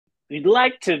you'd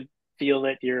like to feel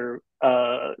that you're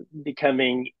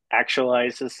becoming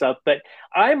actualized and stuff, but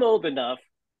I'm old enough,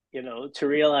 to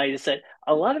realize that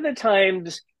a lot of the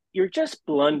times you're just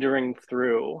blundering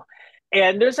through.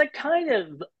 And there's a kind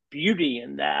of beauty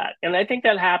in that. And I think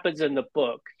that happens in the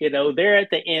book. There at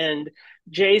the end,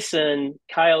 Jason,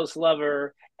 Kyle's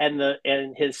lover, and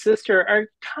his sister are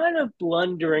kind of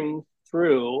blundering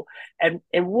through, and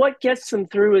what gets them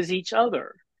through is each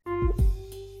other.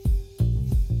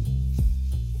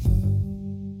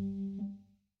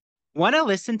 Want to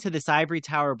listen to this Ivory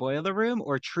Tower Boiler Room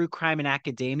or True Crime in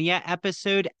Academia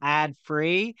episode ad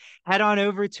free? Head on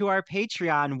over to our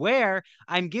Patreon where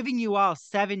I'm giving you all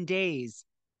 7 days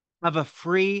of a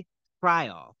free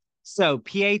trial. So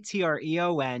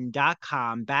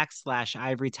patreon.com/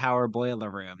 Ivory Tower Boiler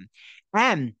Room.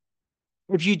 And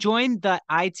if you join the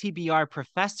ITBR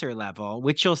professor level,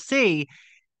 which you'll see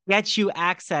gets you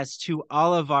access to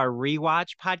all of our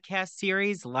rewatch podcast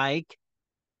series like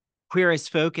Queer as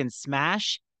Folk and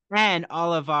Smash, and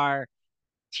all of our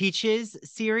Teaches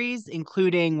series,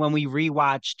 including when we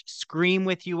rewatched Scream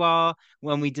with you all,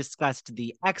 when we discussed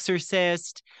The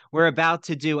Exorcist. We're about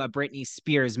to do a Britney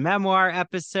Spears memoir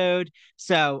episode.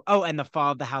 So, oh, and The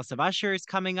Fall of the House of Usher is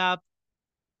coming up.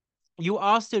 You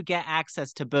also get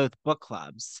access to both book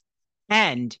clubs.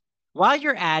 And while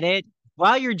you're at it,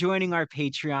 while you're joining our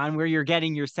Patreon, where you're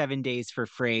getting your 7 days for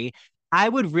free, I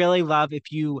would really love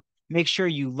if you make sure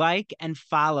you like and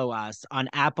follow us on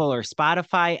Apple or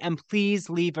Spotify, and please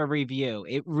leave a review.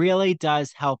 It really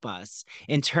does help us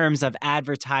in terms of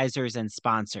advertisers and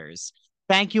sponsors.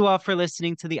 Thank you all for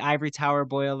listening to the Ivory Tower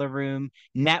Boiler Room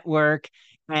Network.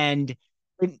 And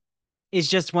it is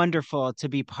just wonderful to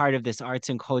be part of this arts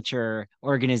and culture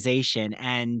organization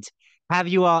and have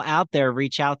you all out there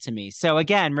reach out to me. So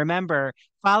again, remember,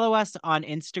 follow us on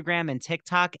Instagram and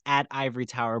TikTok at Ivory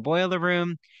Tower Boiler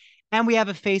Room. And we have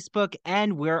a Facebook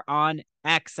and we're on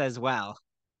X as well.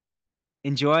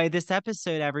 Enjoy this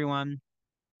episode, everyone.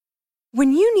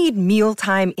 When you need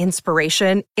mealtime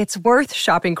inspiration, it's worth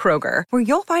shopping Kroger, where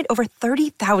you'll find over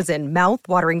 30,000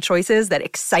 mouth-watering choices that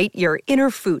excite your inner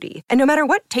foodie. And no matter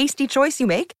what tasty choice you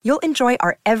make, you'll enjoy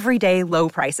our everyday low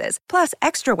prices, plus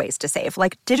extra ways to save,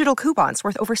 like digital coupons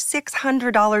worth over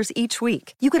 $600 each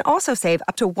week. You can also save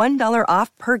up to $1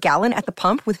 off per gallon at the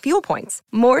pump with fuel points.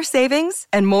 More savings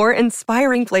and more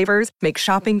inspiring flavors make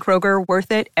shopping Kroger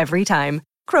worth it every time.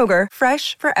 Kroger,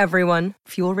 fresh for everyone.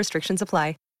 Fuel restrictions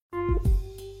apply.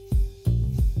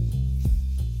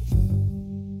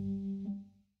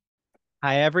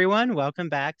 Hi, everyone. Welcome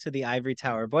back to the Ivory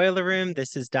Tower Boiler Room.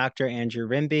 This is Dr. Andrew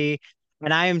Rimby,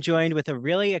 and I am joined with a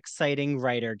really exciting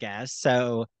writer guest.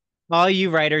 So all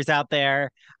you writers out there,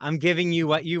 I'm giving you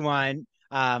what you want.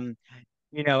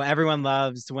 Everyone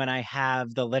loves when I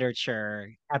have the literature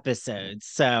episodes.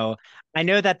 So I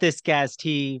know that this guest,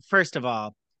 he, first of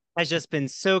all, has just been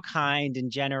so kind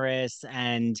and generous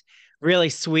and really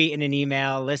sweet in an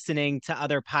email, listening to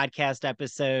other podcast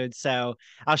episodes. So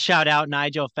I'll shout out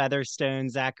Nigel Featherstone,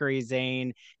 Zachary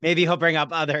Zane. Maybe he'll bring up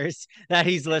others that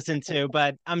he's listened to.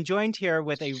 But I'm joined here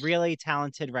with a really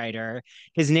talented writer.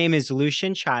 His name is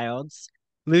Lucian Childs.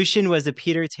 Lucian was a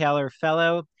Peter Taylor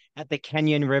Fellow at the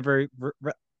Kenyon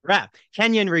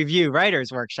Review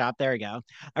Writers Workshop. There we go.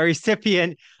 A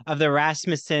recipient of the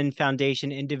Rasmussen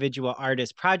Foundation Individual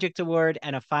Artist Project Award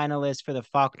and a finalist for the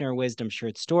Faulkner Wisdom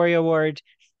Short Story Award.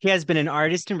 He has been an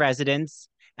artist in residence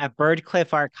at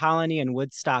Birdcliff Art Colony in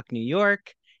Woodstock, New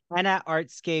York, and at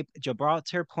Artscape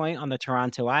Gibraltar Point on the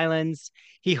Toronto Islands.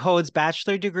 He holds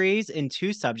bachelor degrees in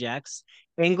 2 subjects,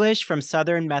 English from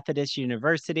Southern Methodist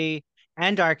University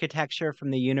and architecture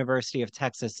from the University of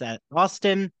Texas at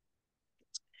Austin.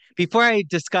 Before I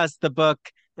discuss the book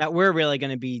that we're really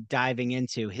going to be diving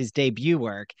into, his debut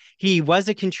work, he was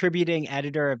a contributing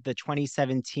editor of the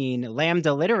 2017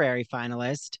 Lambda Literary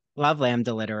finalist. Love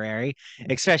Lambda Literary,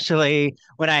 especially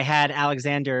when I had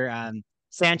Alexander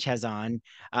Sanchez on,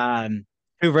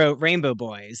 who wrote Rainbow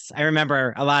Boys. I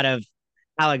remember a lot of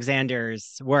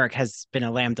Alexander's work has been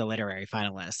a Lambda Literary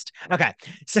finalist. Okay,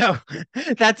 so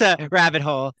that's a rabbit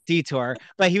hole detour,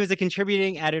 but he was a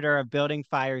contributing editor of Building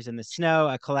Fires in the Snow,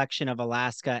 a collection of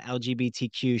Alaska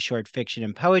LGBTQ short fiction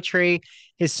and poetry.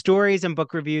 His stories and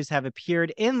book reviews have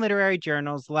appeared in literary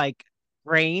journals like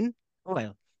Rain,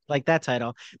 like that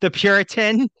title, The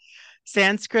Puritan,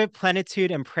 Sanskrit, Plenitude,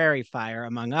 and Prairie Fire,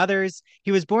 among others.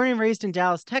 He was born and raised in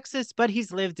Dallas, Texas, but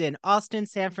he's lived in Austin,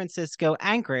 San Francisco,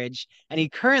 Anchorage, and he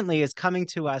currently is coming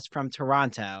to us from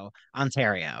Toronto,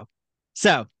 Ontario.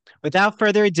 So, without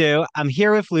further ado, I'm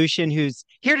here with Lucian, who's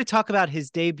here to talk about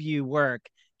his debut work,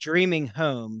 Dreaming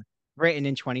Home, written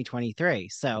in 2023.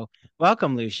 So,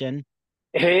 welcome, Lucian.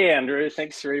 Hey, Andrew,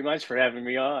 thanks very much for having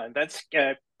me on. That's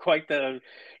quite the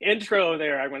intro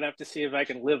there. I'm gonna have to see if I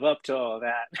can live up to all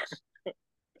that.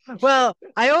 Well,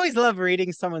 I always love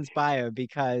reading someone's bio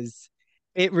because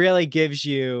it really gives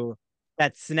you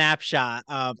that snapshot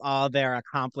of all their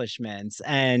accomplishments.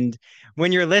 And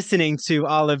when you're listening to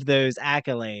all of those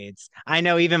accolades, I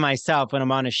know even myself, when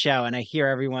I'm on a show and I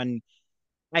hear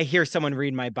someone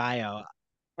read my bio,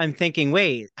 I'm thinking,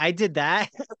 wait, I did that?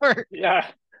 Or Yeah.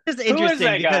 it's Who is interesting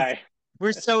that because guy?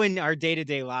 we're so in our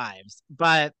day-to-day lives.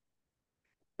 But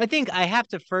I think I have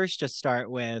to first just start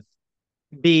with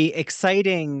the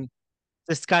exciting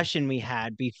discussion we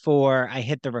had before I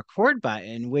hit the record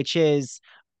button, which is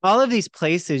all of these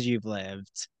places you've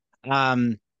lived,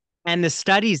 um, and the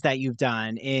studies that you've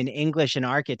done in English and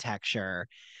architecture.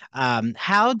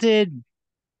 How did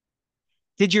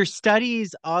your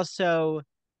studies also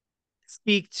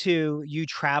speak to you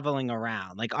traveling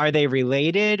around? Like, are they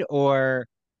related or,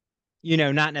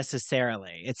 not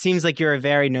necessarily? It seems like you're a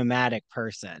very nomadic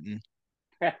person.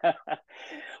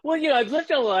 Well, I've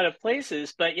lived in a lot of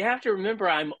places, but you have to remember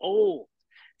I'm old.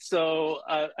 So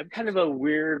I'm kind of a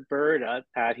weird bird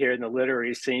out here in the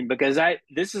literary scene because I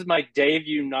this is my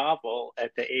debut novel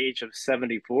at the age of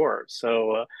 74.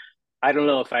 So I don't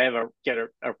know if I ever get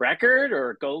a record or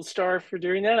a gold star for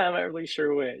doing that. I'm not really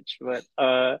sure which, but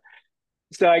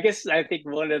so I guess I think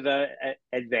one of the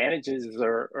advantages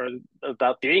or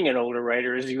about being an older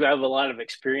writer is you have a lot of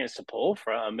experience to pull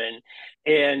from,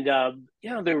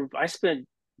 I spent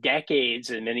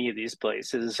decades in many of these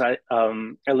places. I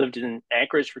lived in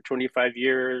Anchorage for 25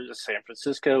 years. San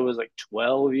Francisco was like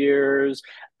 12 years.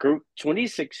 Grew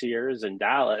 26 years in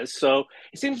Dallas. So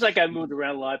it seems like I moved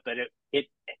around a lot, but it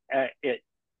it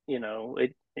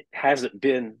hasn't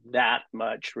been that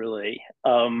much really.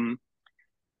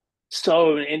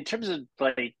 So in terms of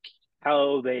like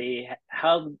how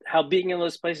being in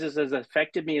those places has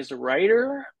affected me as a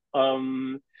writer,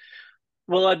 well,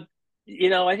 I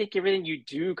think everything you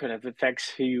do kind of affects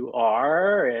who you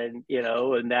are, and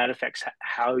that affects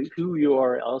how who you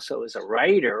are also as a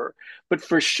writer. But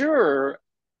for sure,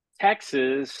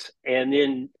 Texas and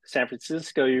then San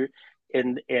Francisco,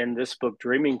 in this book,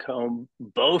 Dreaming Comb,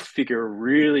 both figure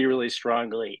really, really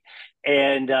strongly,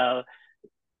 and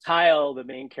Kyle, the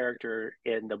main character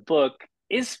in the book,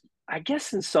 is, I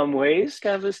guess, in some ways,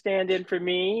 kind of a stand-in for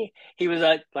me. He was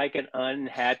like an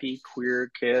unhappy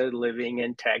queer kid living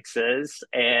in Texas,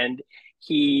 and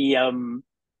he, he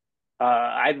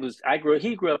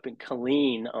grew up in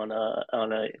Killeen on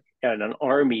an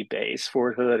army base,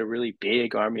 Fort Hood, a really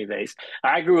big army base.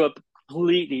 I grew up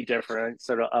completely different,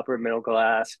 sort of upper middle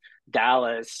class,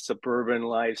 Dallas suburban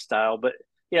lifestyle, but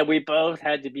yeah, we both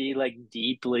had to be like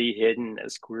deeply hidden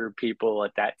as queer people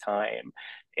at that time.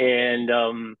 And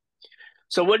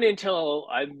so it wasn't until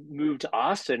I moved to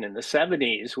Austin in the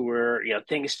 70s where,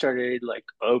 things started like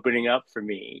opening up for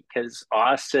me because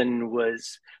Austin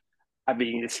was, I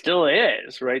mean, it still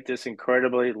is, right? This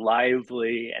incredibly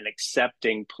lively and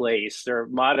accepting place. Their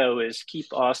motto is keep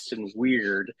Austin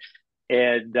weird.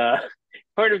 And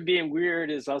part of being weird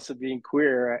is also being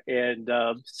queer. And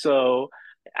so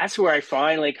that's where I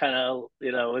finally kind of,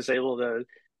 was able to,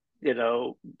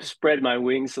 spread my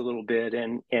wings a little bit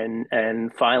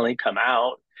and finally come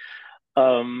out.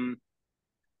 Um,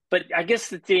 but I guess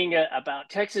the thing about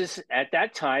Texas at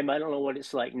that time, I don't know what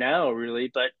it's like now, really,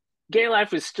 but gay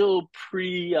life was still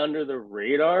pretty under the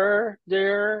radar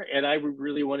there, and I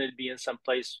really wanted to be in some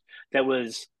place that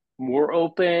was more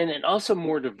open and also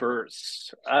more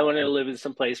diverse. I wanted to live in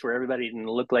some place where everybody didn't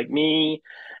look like me,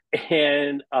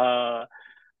 and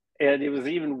it was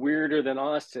even weirder than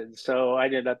Austin. So I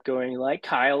ended up going like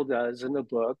Kyle does in the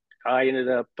book. I ended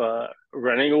up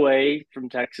running away from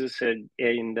Texas and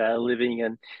living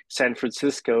in San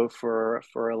Francisco for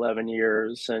 11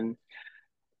 years, and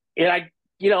I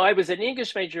was an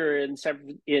English major in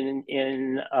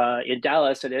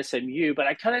Dallas at SMU, but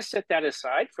I kind of set that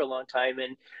aside for a long time.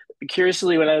 And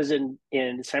curiously, when I was in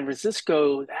San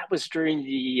Francisco, that was during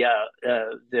the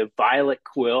Violet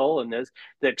Quill and the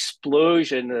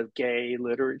explosion of gay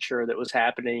literature that was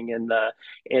happening in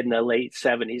the late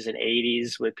 70s and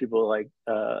 80s with people like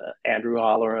Andrew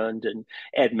Hollerand and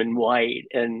Edmund White,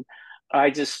 and I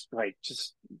just like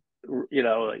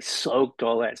soaked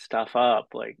all that stuff up,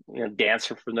 like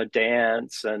Dancer from the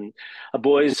Dance and a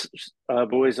boy's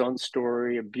own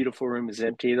story, A Beautiful Room is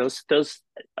Empty. Those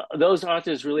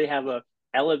authors really have a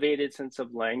elevated sense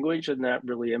of language, and that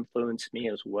really influenced me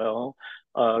as well,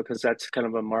 because that's kind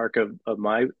of a mark of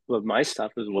my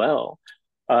stuff as well.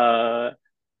 Uh,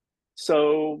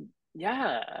 so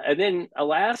yeah, and then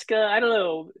Alaska, I don't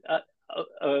know.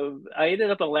 I ended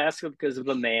up in Alaska because of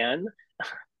a man.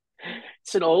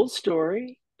 It's an old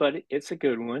story, but it's a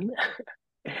good one.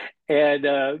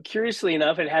 And curiously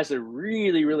enough, it has a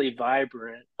really, really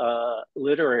vibrant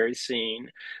literary scene.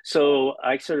 So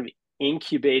I sort of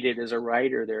incubated as a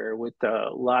writer there with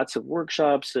lots of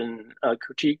workshops and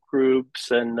critique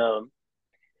groups, and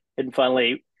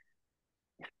finally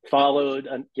followed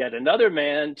yet another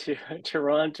man to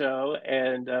Toronto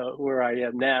and where I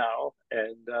am now.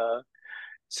 And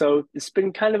so it's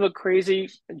been kind of a crazy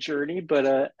journey, but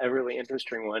a really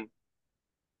interesting one.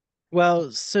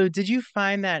 Well, so did you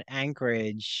find that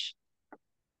Anchorage,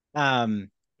 um,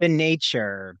 the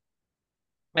nature,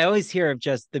 I always hear of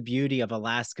just the beauty of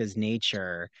Alaska's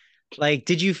nature. Like,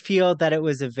 did you feel that it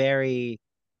was a very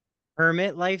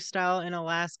hermit lifestyle in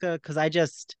Alaska? Because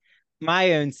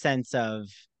my own sense of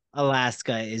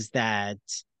Alaska is that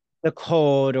the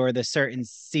cold or the certain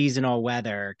seasonal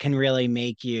weather can really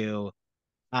make you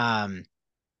um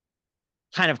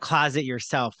kind of closet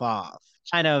yourself off,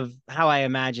 kind of how I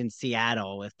imagine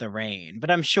Seattle with the rain.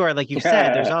 But I'm sure, like you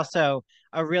said, there's also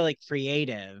a really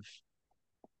creative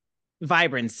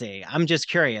vibrancy. I'm just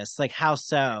curious, like how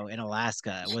so in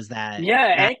Alaska was that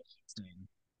Yeah, interesting?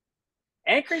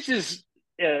 Anchorage is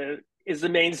the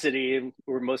main city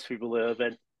where most people live,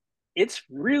 and it's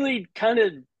really kind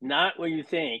of not what you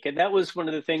think. And that was one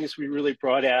of the things we really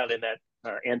brought out in that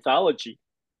anthology,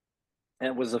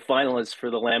 and was a finalist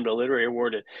for the Lambda Literary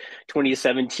Award in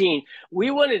 2017. We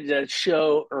wanted to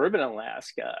show urban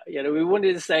Alaska. We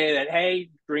wanted to say that, hey,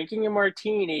 drinking a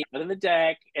martini out on the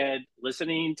deck and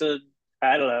listening to,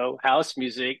 I don't know, house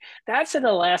music, that's an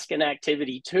Alaskan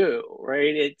activity too,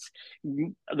 right? It's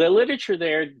the literature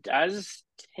there does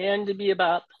tend to be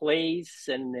about place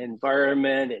and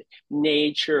environment and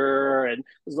nature, and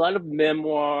there's a lot of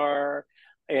memoir,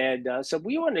 and so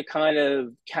we want to kind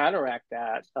of counteract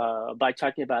that by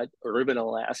talking about urban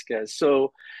Alaska.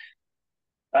 So,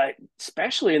 uh,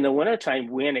 especially in the wintertime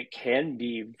when it can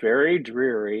be very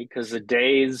dreary because the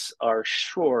days are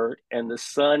short and the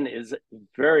sun is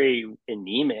very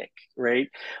anemic, right?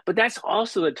 But that's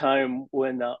also the time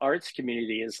when the arts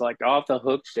community is like off the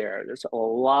hook there. There's a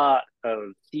lot of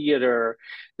theater.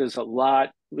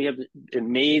 We have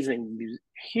amazing,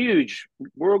 huge,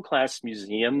 world class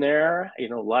museum there,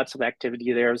 lots of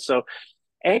activity there. So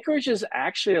Anchorage is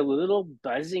actually a little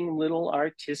buzzing, little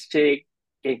artistic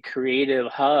and creative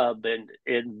hub, and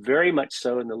very much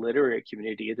so in the literary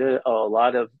community. There are a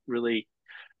lot of really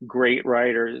great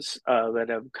writers that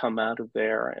have come out of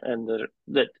there, and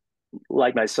that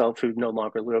like myself, who no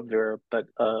longer live there, but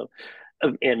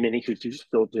and many who do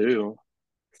still do.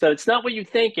 So it's not what you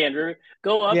think, Andrew.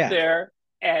 Go up Yeah. there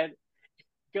and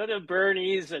go to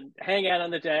Bernie's and hang out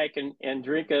on the deck and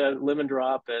drink a lemon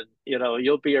drop, and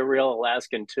you'll be a real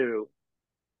Alaskan too.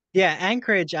 Yeah,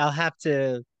 Anchorage, I'll have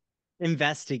to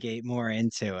investigate more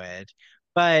into it.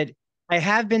 But I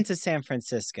have been to San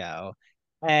Francisco,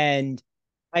 and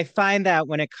I find that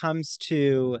when it comes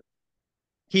to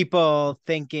people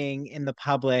thinking in the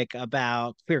public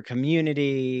about queer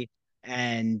community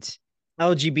and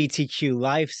LGBTQ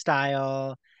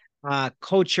lifestyle,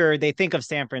 culture, they think of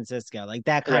San Francisco. Like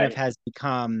that kind of Right, has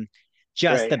become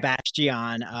just right. the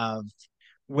bastion of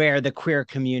where the queer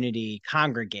community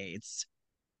congregates.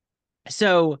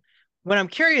 So, what I'm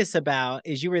curious about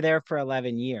is you were there for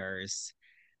 11 years.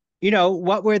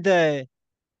 What were the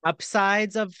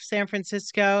upsides of San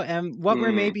Francisco and what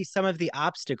were Mm, maybe some of the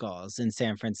obstacles in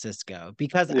San Francisco?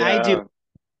 Because I do yeah,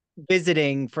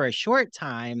 visiting for a short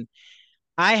time,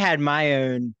 I had my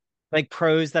own like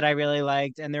pros that I really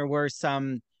liked, and there were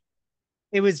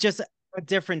it was just a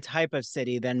different type of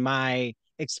city than my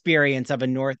experience of a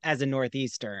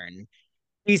northeastern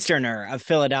Easterner of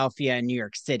Philadelphia and New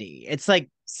York City. It's like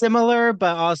similar,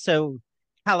 but also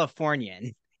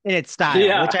Californian in its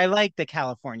style, which yeah. I like the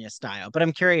California style, but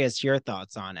I'm curious your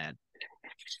thoughts on it.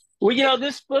 Well,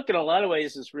 this book, in a lot of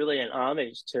ways, is really an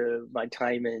homage to my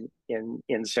time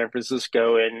in San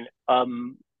Francisco, and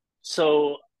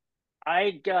so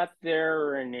I got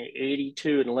there in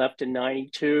 '82 and left in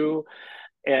 '92,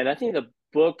 and I think the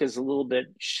book is a little bit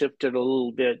shifted a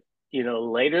little bit,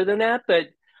 later than that, but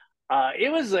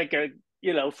it was like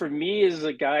for me as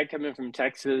a guy coming from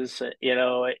Texas,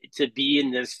 to be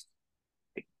in this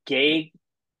gay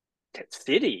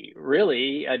city,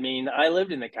 really. I mean, I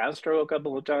lived in the Castro a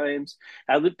couple of times.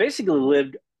 Basically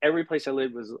lived every place I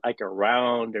lived was like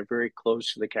around or very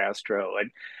close to the Castro, and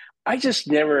I just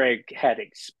never had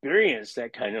experienced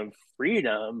that kind of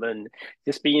freedom and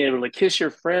just being able to kiss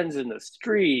your friends in the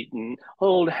street and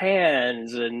hold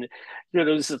hands and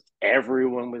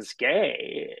everyone was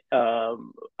gay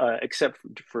except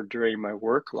for during my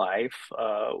work life,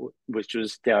 which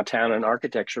was downtown in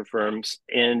architecture firms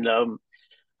and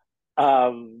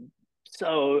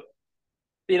so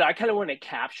I kind of want to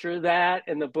capture that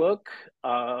in the book.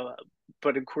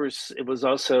 But of course, it was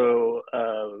also,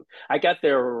 I got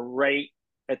there right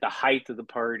at the height of the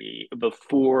party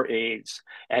before AIDS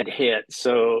had hit.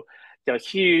 So,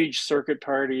 huge circuit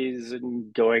parties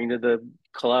and going to the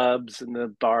clubs and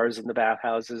the bars and the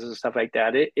bathhouses and stuff like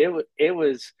that. It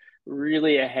was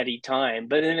really a heady time.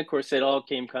 But then, of course, it all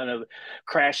came kind of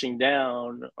crashing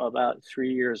down about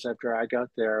 3 years after I got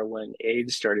there when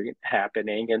AIDS started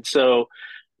happening. And so,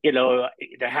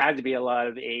 there had to be a lot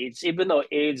of AIDS, even though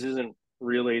AIDS isn't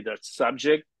really the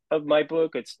subject of my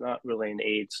book. It's not really an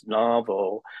AIDS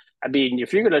novel. I mean,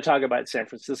 if you're going to talk about San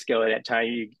Francisco at that time,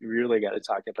 you really got to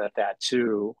talk about that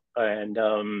too. And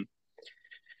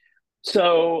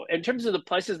so, in terms of the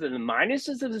pluses and the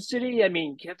minuses of the city, I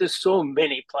mean, there's so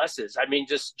many pluses. I mean,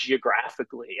 just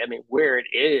geographically, I mean, where it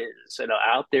is,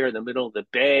 out there in the middle of the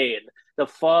bay and the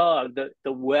fog,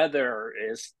 the weather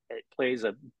it plays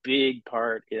a big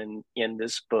part in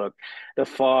this book, the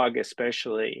fog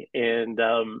especially, and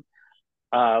um,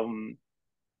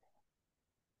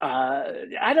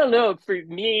 I don't know. For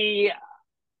me,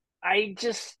 I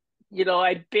just,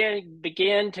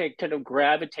 began to kind of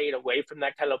gravitate away from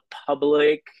that kind of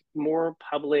more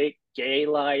public gay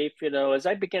life, as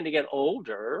I began to get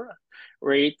older,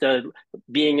 right? The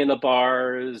being in the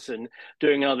bars and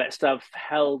doing all that stuff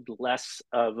held less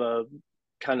of a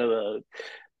kind of a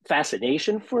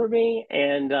fascination for me.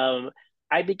 And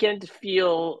I began to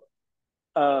feel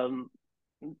um,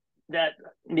 that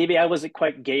maybe I wasn't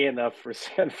quite gay enough for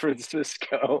San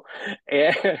Francisco.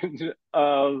 And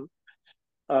uh,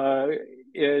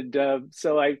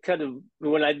 so I kind of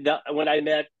when I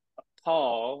met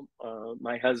Paul,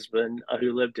 my husband,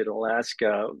 who lived in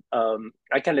Alaska,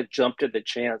 I kind of jumped at the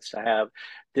chance to have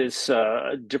this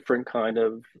different kind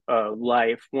of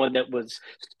life, one that was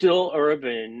still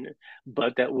urban,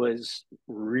 but that was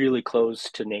really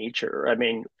close to nature. I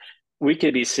mean, we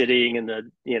could be sitting in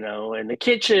the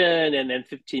kitchen, and then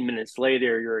 15 minutes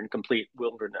later, you're in complete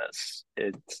wilderness.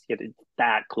 It's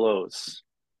that close.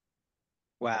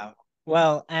 Wow.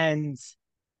 Well, and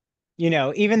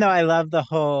even though I love the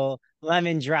whole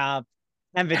lemon drop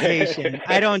invitation,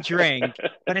 I don't drink,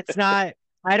 but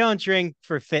I don't drink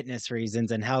for fitness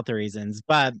reasons and health reasons,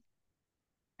 but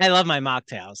I love my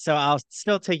mocktails. So I'll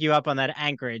still take you up on that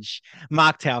Anchorage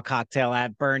mocktail cocktail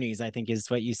at Bernie's, I think is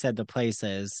what you said the place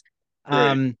is.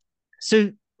 Right. Um,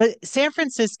 but San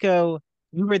Francisco,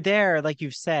 you were there, like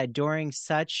you've said, during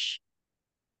such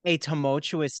a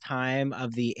tumultuous time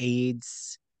of the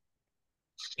AIDS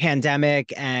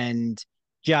pandemic and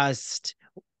just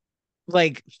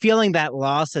like feeling that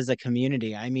loss as a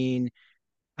community. I mean,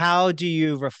 how do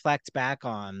you reflect back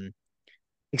on,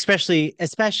 especially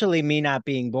me not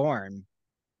being born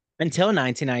until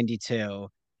 1992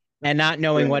 and not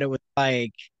knowing what Right. it was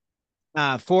like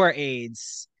for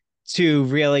AIDS to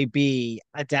really be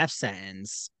a death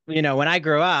sentence. When I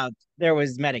grew up, there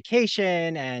was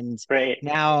medication, and Right.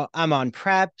 now I'm on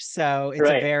PrEP, so it's a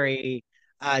Right. very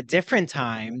different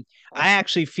time. I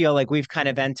actually feel like we've kind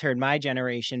of entered my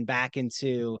generation back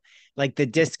into like the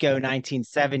disco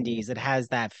 1970s. It has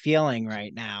that feeling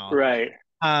right now. Right.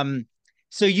 Um,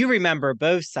 so you remember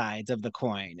both sides of the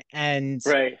coin, and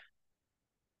Right.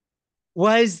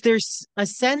 was there a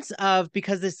sense of,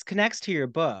 because this connects to your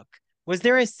book, was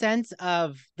there a sense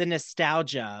of the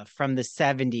nostalgia from the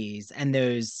 70s and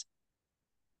those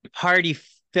party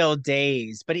filled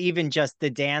days, but even just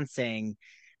the dancing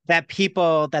that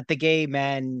the gay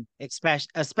men,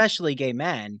 especially gay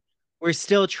men, were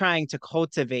still trying to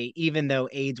cultivate even though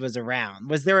AIDS was around?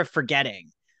 Was there a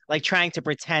forgetting, like trying to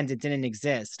pretend it didn't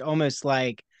exist, almost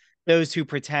like those who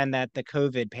pretend that the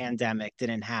COVID pandemic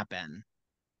didn't happen?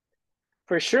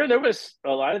 For sure, there was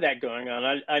a lot of that going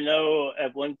on. I know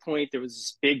at one point there was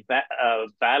this big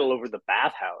battle over the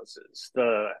bathhouses.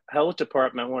 The health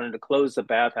department wanted to close the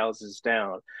bathhouses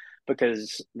down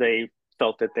because they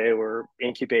felt that they were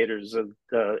incubators of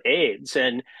AIDS.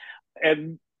 And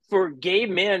for gay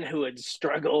men who had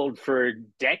struggled for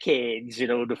decades,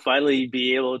 to finally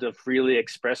be able to freely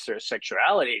express their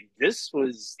sexuality, this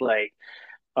was like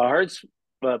a hard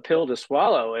pill to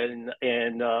swallow, and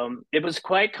it was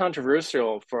quite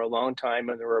controversial for a long time,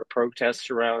 and there were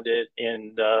protests around it,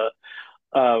 and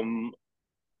um,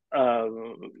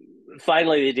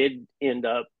 finally they did end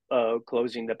up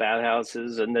closing the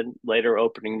bathhouses and then later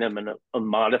opening them in a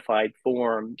modified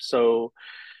form. So,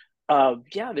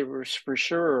 yeah, there was for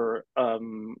sure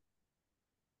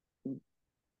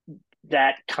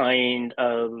that kind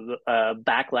of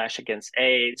backlash against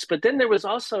AIDS. But then there was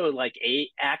also like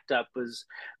ACT UP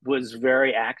was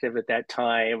very active at that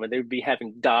time, and they would be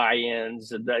having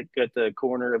die-ins at the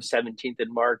corner of 17th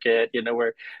and Market,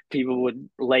 where people would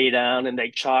lay down and they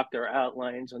chalk their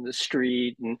outlines on the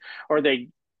street, and or they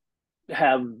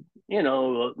have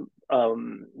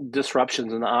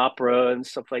disruptions in the opera and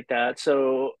stuff like that.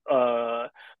 So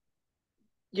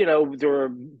there were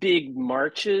big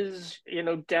marches,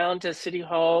 down to City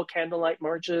Hall, candlelight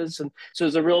marches, and so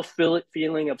there's a real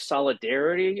feeling of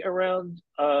solidarity around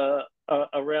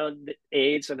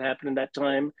AIDS that happened at that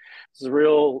time.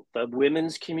 The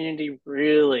women's community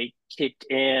really kicked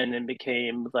in and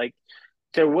became like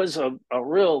there was a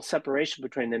real separation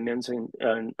between the men's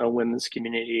and women's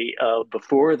community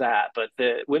before that, but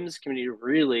the women's community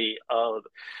really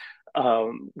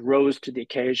rose to the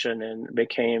occasion and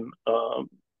became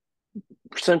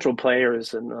central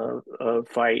players in the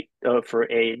fight for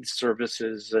AIDS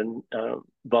services and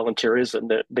volunteerism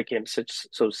that became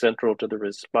so central to the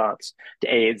response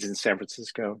to AIDS in San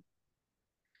Francisco.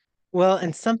 Well,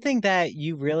 and something that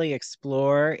you really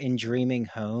explore in Dreaming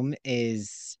Home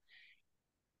is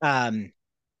um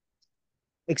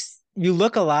you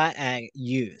look a lot at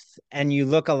youth and you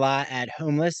look a lot at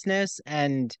homelessness,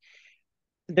 and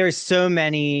there's so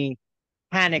many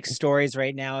panic stories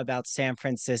right now about San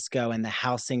Francisco and the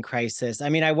housing crisis. I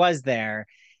mean, I was there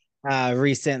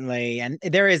recently, and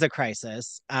there is a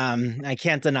crisis. I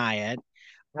can't deny it.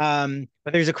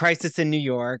 But there's a crisis in New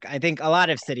York. I think a lot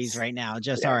of cities right now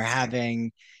just are Yes.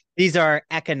 having these are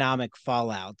economic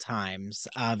fallout times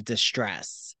of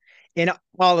distress in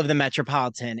all of the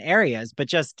metropolitan areas, but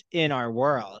just in our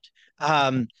world.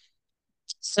 Um,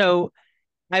 so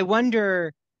I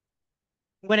wonder,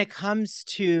 when it comes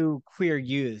to queer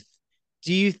youth,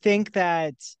 do you think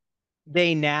that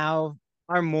they now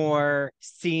are more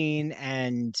seen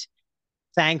and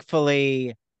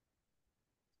thankfully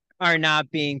are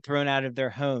not being thrown out of their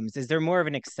homes? Is there more of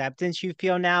an acceptance you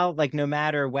feel now? Like, no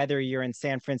matter whether you're in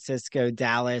San Francisco,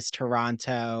 Dallas,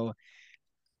 Toronto,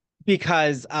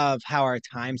 because of how our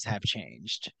times have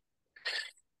changed?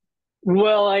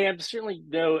 Well, I am certainly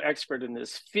no expert in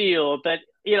this field, but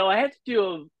I had to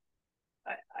do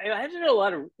I had to do a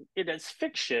lot of it as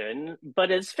fiction,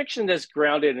 but it's fiction that's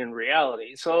grounded in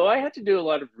reality. So I had to do a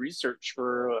lot of research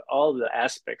for all the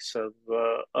aspects of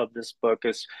this book,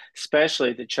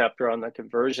 especially the chapter on the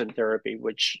conversion therapy,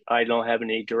 which I don't have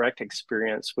any direct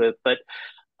experience with. But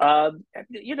uh,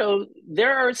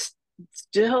 there are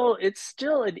still it's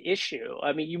still an issue.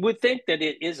 I mean, you would think that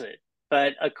it isn't,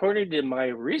 but according to my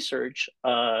research,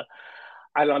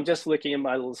 I'm just looking at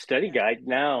my little study guide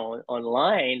now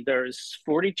online. There's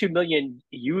 42 million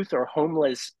youth are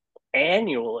homeless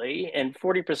annually, and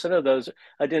 40% of those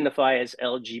identify as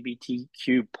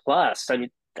LGBTQ plus. I mean,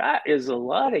 that is a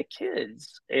lot of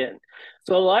kids, and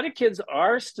so a lot of kids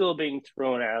are still being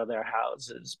thrown out of their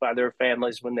houses by their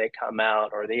families when they come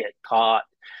out, or they get caught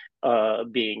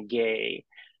being gay.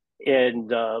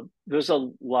 And there's a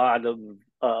lot of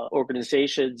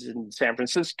organizations in San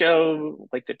Francisco,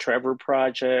 like the Trevor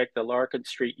Project, the Larkin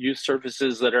Street Youth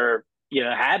Services, that are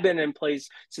have been in place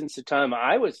since the time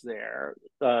I was there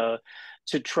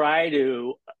to try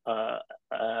to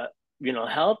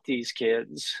help these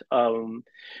kids.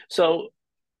 So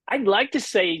I'd like to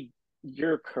say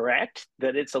you're correct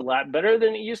that it's a lot better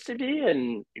than it used to be,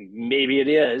 and maybe it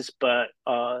is, but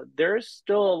there's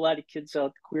still a lot of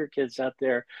queer kids out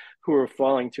there who are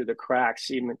falling through the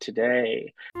cracks even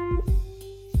today.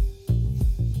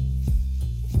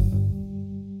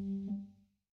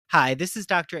 Hi, this is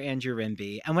Dr. Andrew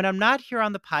Rimby, and when I'm not here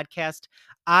on the podcast,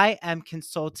 I am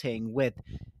consulting with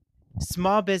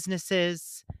small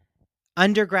businesses,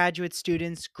 undergraduate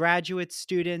students, graduate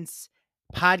students,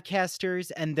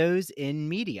 podcasters, and those in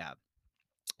media.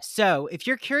 So, if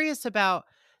you're curious about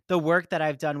the work that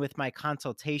I've done with my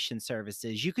consultation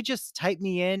services, you could just type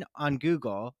me in on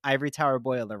Google, Ivory Tower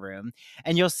Boiler Room,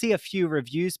 and you'll see a few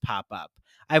reviews pop up.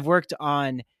 I've worked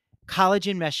on college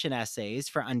admission essays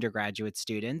for undergraduate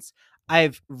students.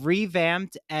 I've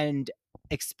revamped and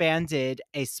expanded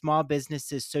a small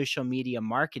business's social media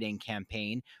marketing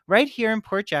campaign right here in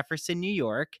Port Jefferson, New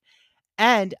York.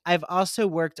 And I've also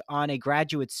worked on a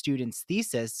graduate student's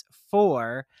thesis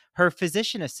for her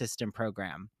physician assistant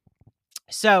program.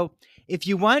 So if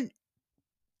you want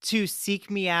to seek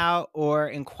me out or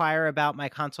inquire about my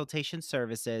consultation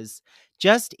services,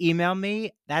 just email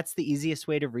me. That's the easiest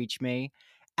way to reach me.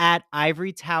 at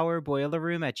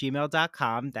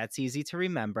ivorytowerboilerroom@gmail.com. That's easy to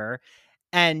remember.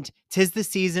 And 'tis the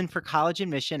season for college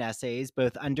admission essays,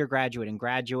 both undergraduate and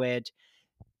graduate,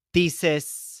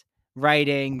 thesis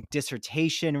writing,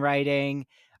 dissertation writing.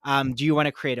 Do you want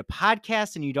to create a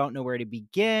podcast and you don't know where to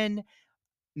begin?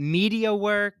 Media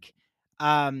work,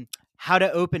 how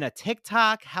to open a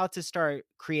TikTok, how to start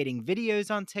creating videos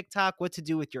on TikTok, what to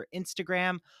do with your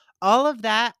Instagram. All of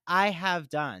that I have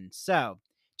done. So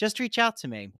just reach out to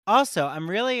me. Also, I'm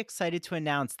really excited to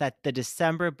announce that the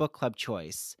December book club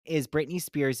choice is Britney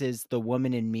Spears' The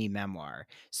Woman in Me memoir.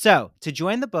 So to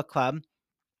join the book club,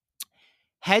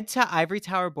 head to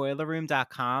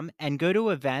ivorytowerboilerroom.com and go to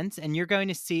events, and you're going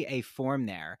to see a form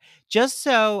there. Just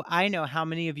so I know how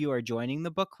many of you are joining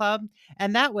the book club,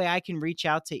 and that way I can reach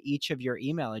out to each of your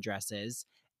email addresses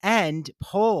and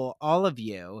poll all of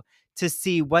you to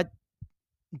see what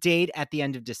date at the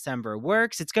end of December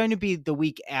works. It's going to be the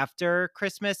week after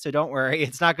Christmas, so don't worry.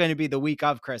 It's not going to be the week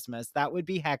of Christmas. That would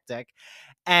be hectic.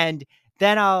 And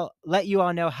then I'll let you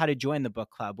all know how to join the book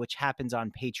club, which happens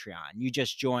on Patreon. You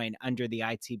just join under the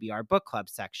ITBR book club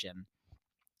section.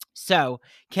 So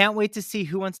can't wait to see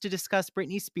who wants to discuss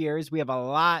Britney Spears. We have a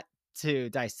lot to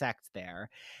dissect there.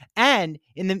 And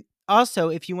also,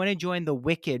 if you want to join the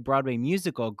Wicked Broadway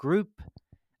musical group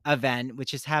event,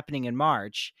 which is happening in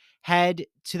March, head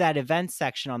to that event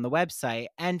section on the website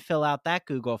and fill out that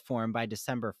Google form by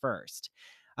December 1st.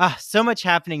 So much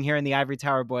happening here in the Ivory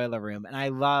Tower Boiler Room, and I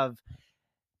love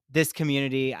this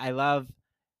community. I love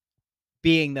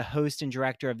being the host and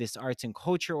director of this arts and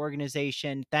culture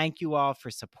organization. Thank you all for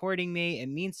supporting me. It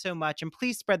means so much. And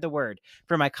please spread the word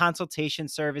for my consultation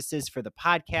services for the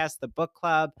podcast, the book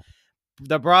club,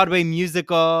 the Broadway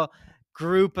musical,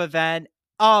 group event,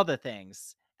 all the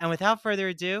things. And without further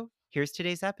ado, here's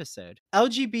today's episode.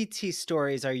 LGBT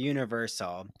stories are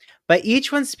universal, but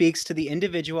each one speaks to the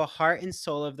individual heart and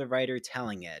soul of the writer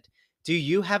telling it. Do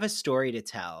you have a story to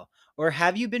tell? Or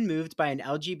have you been moved by an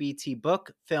LGBT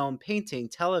book, film, painting,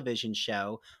 television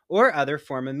show, or other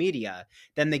form of media?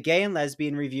 Then the Gay and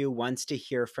Lesbian Review wants to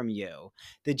hear from you.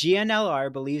 The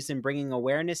GNLR believes in bringing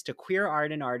awareness to queer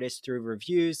art and artists through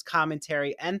reviews,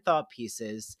 commentary, and thought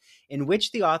pieces in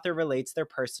which the author relates their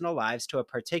personal lives to a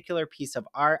particular piece of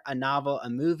art, a novel,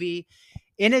 a movie.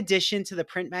 In addition to the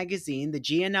print magazine, the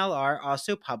GNLR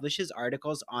also publishes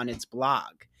articles on its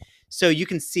blog. So you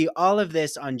can see all of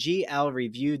this on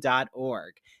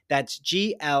glreview.org. That's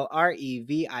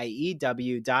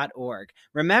glreview.org.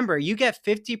 Remember, you get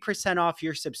 50% off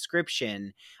your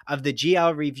subscription of the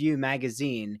GL Review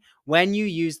magazine when you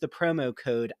use the promo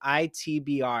code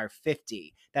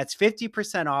ITBR50. That's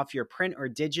 50% off your print or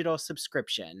digital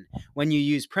subscription when you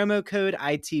use promo code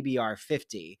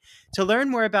ITBR50. To learn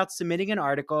more about submitting an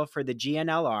article for the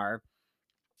GNLR,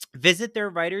 visit their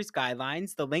writer's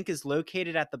guidelines. The link is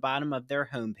located at the bottom of their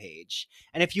homepage.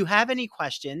 And if you have any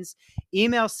questions,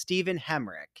 email Stephen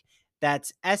Hemrick.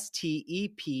 That's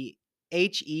STEPHEN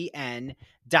HEMRICK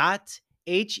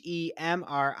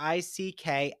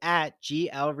at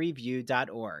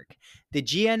glreview.org. The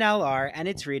GNLR and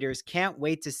its readers can't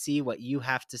wait to see what you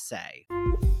have to say.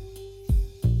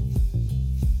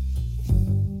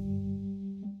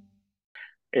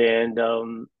 And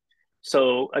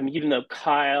so, I mean, even though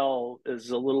Kyle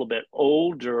is a little bit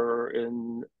older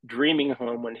in Dreaming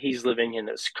Home when he's living in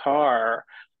his car,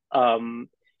 um,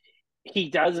 he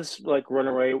does like run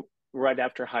away right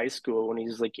after high school when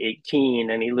he's like 18,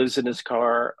 and he lives in his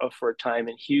car for a time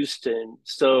in Houston.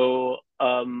 So,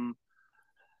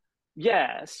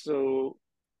 yeah, so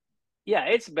yeah,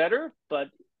 it's better, but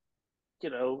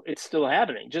it's still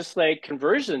happening. Just like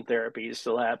conversion therapy is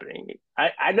still happening.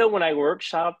 I know when I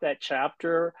workshop that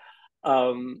chapter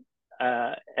at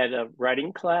a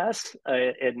writing class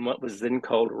in what was then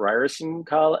called Ryerson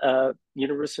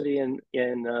University in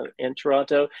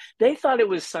Toronto, they thought it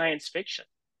was science fiction.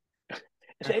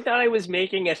 They thought I was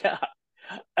making it up.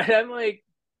 And I'm like,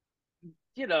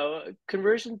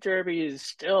 conversion therapy is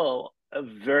still a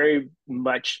very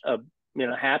much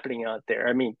happening out there.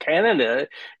 I mean, Canada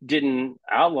didn't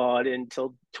outlaw it until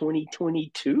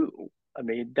 2022. I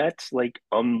mean, that's like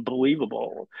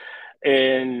unbelievable.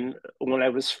 And when I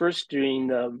was first doing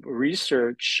the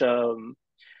research,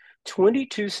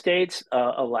 22 states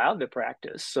allowed the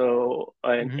practice. So,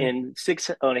 and six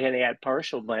only had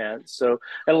partial bans. So,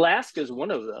 Alaska is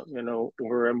one of them,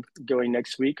 where I'm going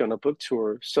next week on a book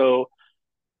tour. So,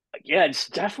 yeah, it's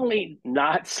definitely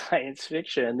not science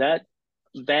fiction. That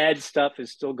bad stuff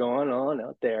is still going on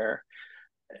out there.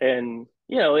 And,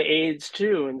 AIDS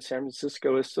too in San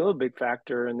Francisco is still a big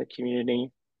factor in the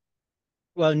community.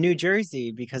 Well, New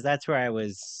Jersey, because that's where I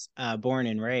was born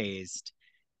and raised.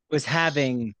 was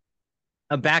having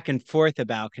a back and forth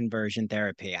about conversion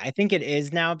therapy. I think it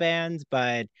is now banned,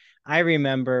 but I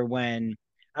remember when,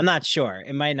 I'm not sure,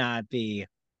 it might not be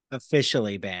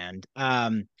officially banned.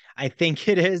 I think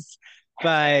it is,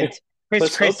 but Chris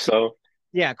Let's hope Christie, so.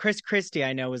 yeah, Chris Christie,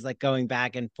 I know, was like going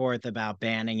back and forth about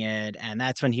banning it, and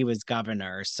that's when he was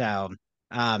governor. So,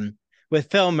 um, with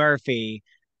Phil Murphy,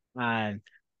 uh,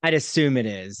 I'd assume it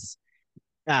is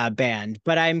banned.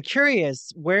 But I'm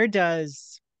curious, where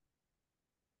does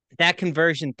that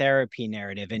conversion therapy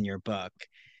narrative in your book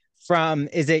from,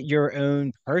 is it your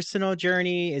own personal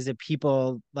journey? Is it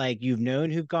people like you've known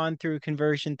who've gone through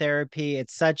conversion therapy?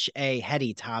 It's such a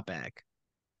heady topic.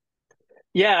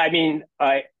 Yeah, I mean,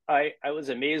 I was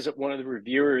amazed that one of the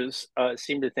reviewers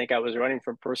seemed to think I was writing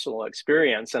from personal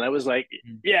experience, and I was like,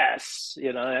 Mm. yes,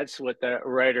 that's what the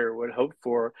writer would hope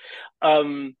for.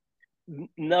 Um,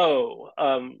 no,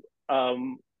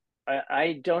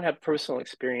 I don't have personal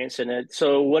experience in it.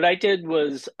 So what I did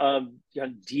was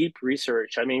deep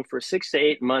research. I mean, for 6 to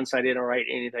 8 months, I didn't write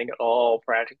anything at all.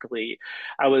 Practically,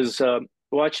 I was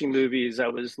watching movies. I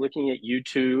was looking at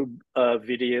YouTube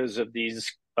videos of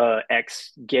these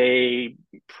ex-gay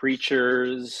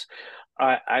preachers.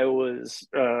 I was,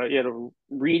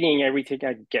 reading everything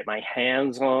I could get my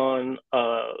hands on.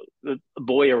 The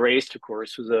Boy Erased, of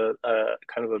course, was a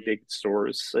kind of a big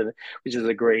source, which is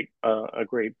a great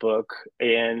book.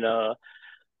 And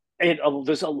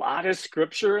there's a lot of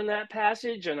scripture in that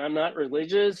passage, and I'm not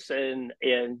religious, and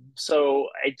so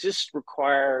I just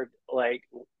required like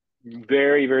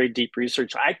very, very deep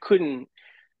research. I couldn't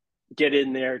get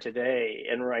in there today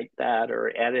and write that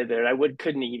or edit it. I would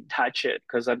couldn't even touch it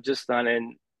because I'm just not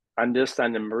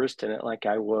immersed in it like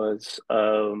I was.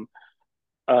 Um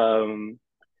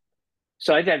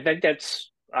so I think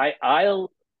that's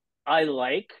I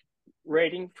like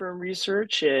writing from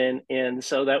research, and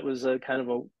so that was a kind of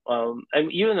a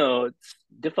and even though it's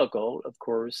difficult, of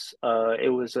course,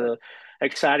 it was a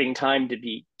exciting time to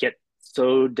be get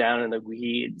so down in the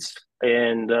weeds.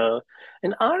 And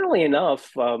oddly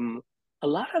enough, a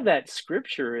lot of that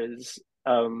scripture is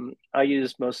I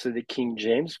use most of the King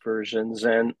James versions,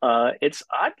 and it's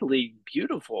oddly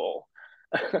beautiful.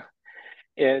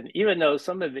 And even though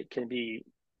some of it can be,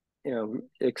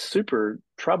 it's super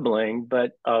troubling,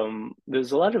 but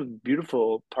there's a lot of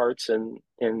beautiful parts in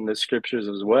the scriptures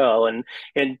as well.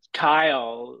 And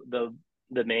Kyle, the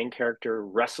main character,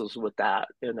 wrestles with that,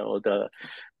 the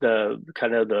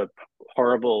kind of the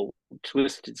horrible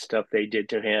twisted stuff they did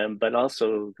to him, but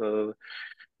also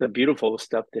the beautiful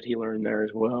stuff that he learned there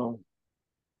as well.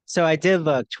 So I did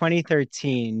look,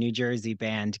 2013, New Jersey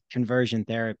banned conversion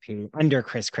therapy under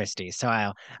Chris Christie. So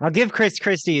I'll give Chris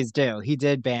Christie his due. He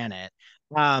did ban it.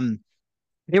 Um,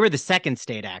 they were the second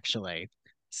state actually.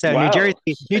 So Wow, New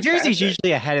Jersey's fantastic.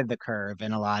 usually ahead of the curve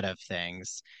in a lot of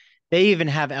things. They even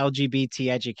have LGBT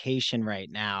education right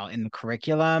now in the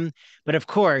curriculum. But of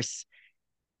course,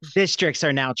 districts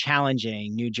are now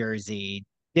challenging New Jersey.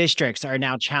 Districts are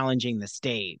now challenging the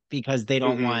state because they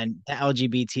don't Hmm. want the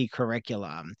LGBT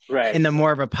curriculum in Right, the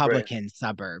more right, Republican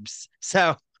suburbs.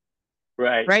 So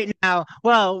right. right now,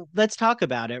 well, let's talk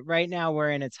about it. Right now,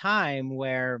 we're in a time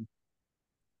where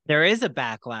there is a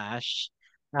backlash.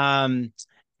 Um,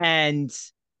 and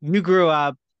you grew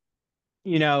up,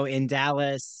 in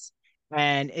Dallas,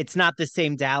 and it's not the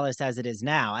same Dallas as it is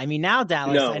now. I mean, now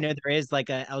Dallas, I No, know there is like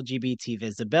a LGBT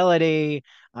visibility.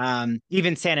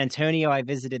 Even San Antonio, I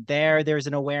visited there. There's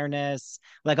an awareness.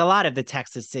 Like a lot of the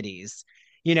Texas cities,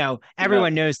 yeah,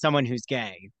 everyone knows someone who's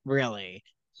gay, really.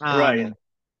 right. Um,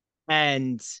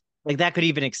 and like that could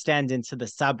even extend into the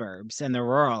suburbs and the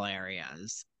rural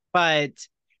areas. But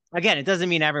again, it doesn't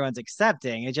mean everyone's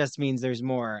accepting. It just means there's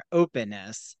more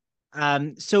openness.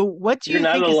 So what do You're you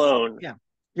not think is, alone. yeah,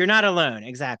 you're not alone,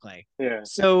 exactly. Yeah.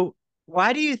 So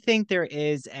why do you think there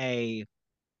is a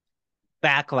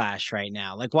backlash right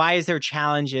now? Like, why is there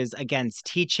challenges against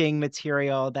teaching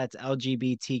material that's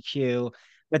LGBTQ?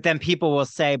 But then people will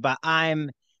say, but I'm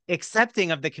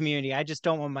accepting of the community. I just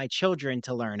don't want my children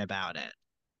to learn about it.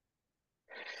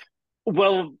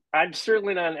 Well, I'm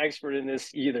certainly not an expert in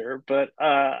this either, but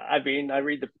I mean, I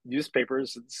read the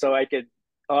newspapers, so I could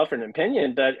offer an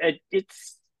opinion. But it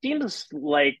seems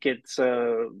like it's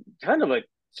a kind of a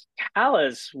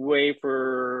callous way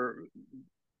for.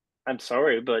 I'm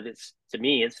sorry, but it's to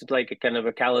me, it's like a kind of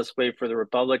a callous way for the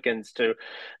Republicans to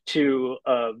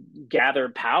gather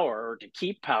power or to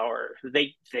keep power.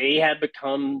 They have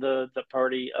become the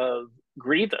party of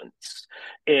grievance,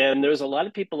 and there's a lot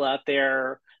of people out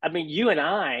there. I mean, you and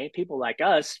I, people like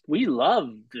us, we love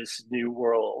this new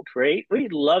world, right? We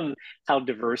love how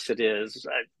diverse it is.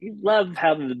 We love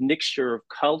how the mixture of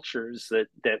cultures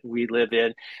that we live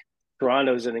in.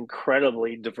 Toronto is an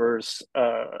incredibly diverse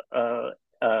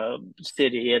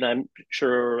city, and I'm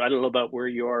sure I don't know about where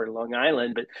you are in Long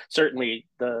Island, but certainly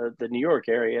the New York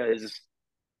area is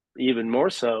even more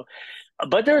so.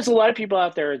 But there's a lot of people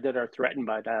out there that are threatened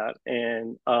by that,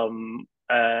 and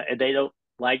they don't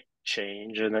like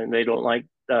change, and they don't like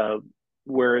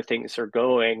where things are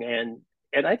going,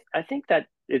 and I think that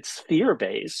it's fear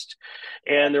based,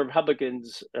 and the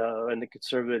Republicans and the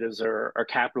conservatives are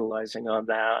capitalizing on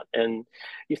that, and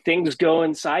things go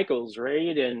in cycles,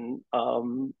 right? And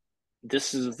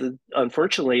this is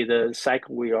unfortunately the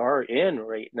cycle we are in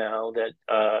right now,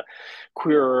 that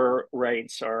queer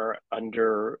rights are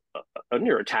under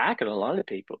attack in a lot of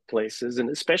people places, and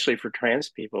especially for trans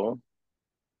people.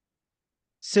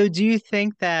 So do you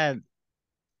think that,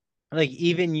 like,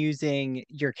 even using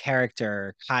your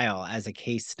character Kyle as a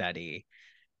case study,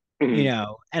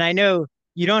 Mhm. and I know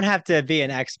you don't have to be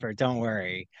an expert, don't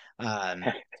worry.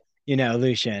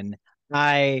 Lucian,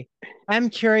 I I'm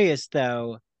curious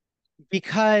though,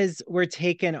 because we're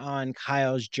taken on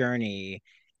Kyle's journey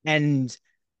and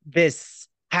this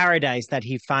paradise that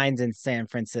he finds in San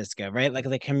Francisco, right? Like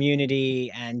the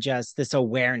community and just this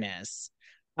awareness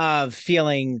of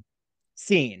feeling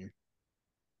seen.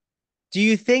 Do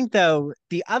you think, though,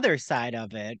 the other side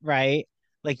of it, right?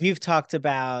 Like you've talked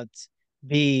about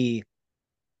the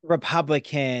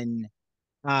Republican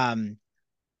um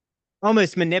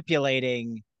almost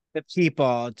manipulating the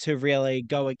people to really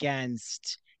go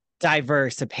against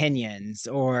diverse opinions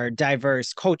or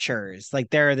diverse cultures. Like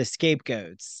there are the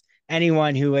scapegoats.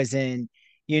 Anyone who isn't,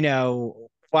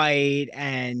 white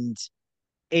and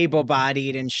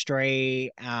able-bodied and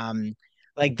straight,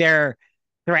 like they're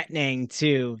threatening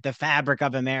to the fabric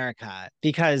of America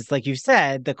because, like you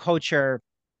said, the culture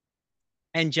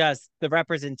and just the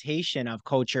representation of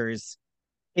cultures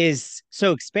is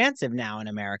so expansive now in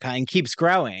America and keeps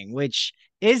growing, which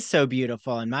is so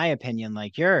beautiful, in my opinion,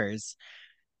 like yours.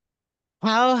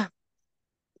 How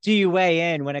do you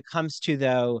weigh in when it comes to,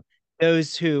 though,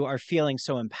 those who are feeling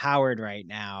so empowered right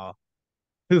now,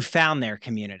 who found their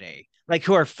community, like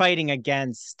who are fighting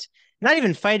against, not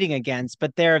even fighting against,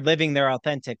 but they're living their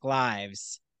authentic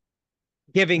lives,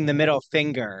 giving the middle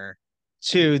finger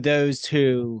to those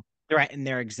who threaten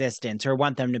their existence or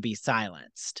want them to be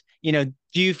silenced? Do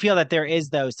you feel that there is,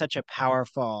 though, such a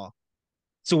powerful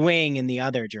swing in the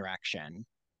other direction?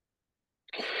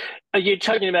 Are you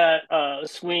talking about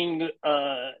swing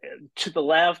to the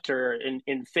left, or in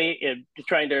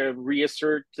trying to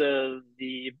reassert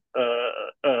the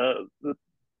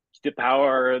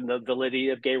power and the validity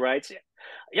of gay rights?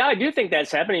 Yeah, I do think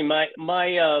that's happening.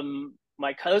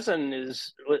 My cousin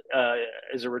is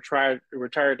a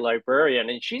retired librarian,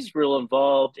 and she's real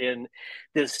involved in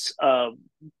this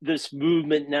this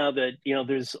movement now, that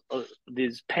there's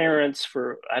these parents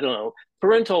for, I don't know,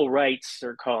 parental rights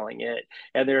they're calling it,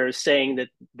 and they're saying that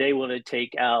they want to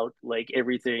take out like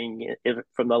everything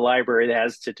from the library that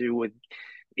has to do with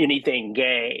anything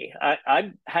gay.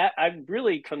 I'm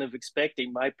really kind of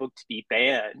expecting my book to be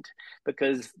banned,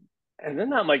 because and there's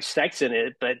not much sex in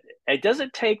it, but it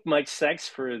doesn't take much sex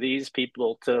for these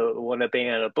people to want to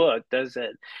ban a book, does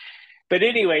it? But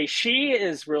anyway, she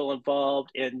is real involved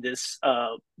in this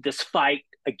fight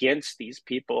against these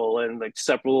people, and like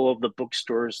several of the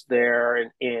bookstores there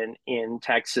in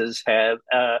Texas have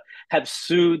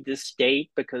sued the state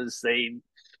because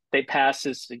they passed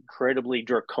this incredibly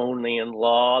draconian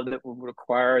law that would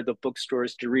require the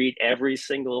bookstores to read every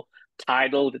single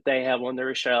title that they have on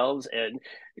their shelves,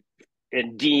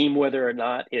 and deem whether or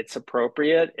not it's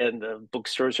appropriate. And the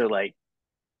bookstores are like,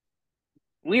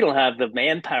 we don't have the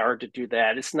manpower to do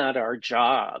that. It's not our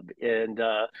job. And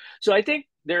so I think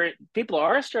people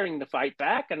are starting to fight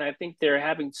back, and I think they're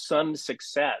having some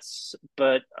success.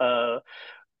 But uh,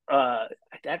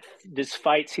 that this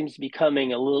fight seems to be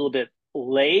coming a little bit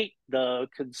late. The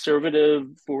conservative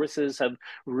forces have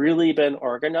really been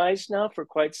organized now for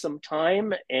quite some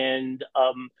time, and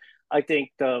I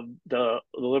think the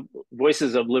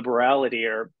voices of liberality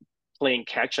are playing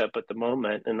catch up at the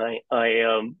moment, and I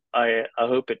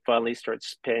hope it finally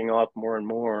starts paying off more and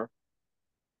more.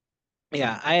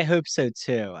 Yeah, I hope so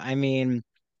too. I mean,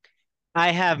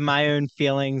 I have my own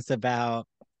feelings about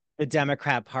the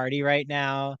Democrat Party right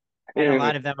now, and a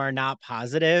lot of them are not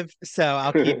positive. So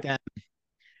I'll keep them.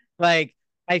 Like,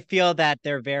 I feel that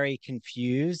they're very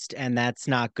confused, and that's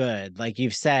not good. Like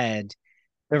you've said,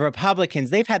 the Republicans,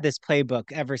 they've had this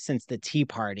playbook ever since the Tea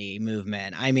Party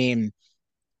movement. I mean,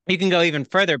 you can go even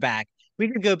further back we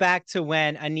could go back to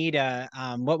when Anita,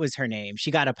 what was her name?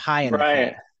 She got a pie in the Brian,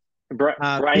 face.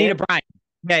 Anita Brian, Bryant.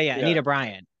 Yeah, yeah, Anita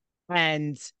Bryant.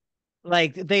 And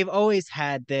like they've always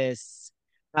had this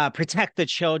protect the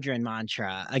children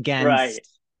mantra right, against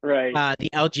right, the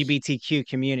LGBTQ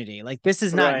community. Like this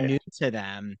is not right. new to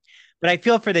them. But I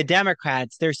feel for the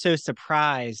Democrats, they're so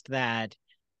surprised that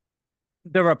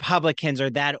the Republicans are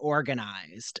that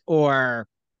organized or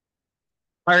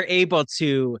are able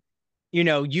to,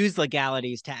 use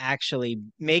legalities to actually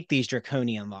make these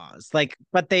draconian laws. Like,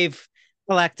 but they've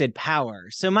elected power.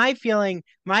 So my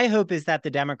hope is that the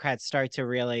Democrats start to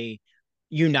really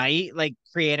unite, like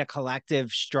create a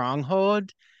collective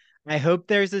stronghold. I hope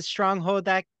there's a stronghold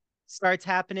that starts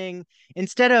happening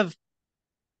instead of,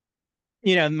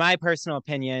 my personal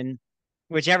opinion,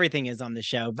 which everything is on the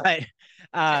show, but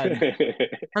um,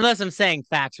 unless I'm saying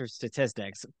facts or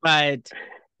statistics, but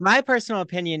my personal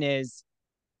opinion is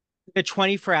the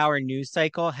 24-hour news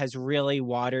cycle has really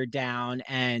watered down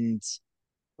and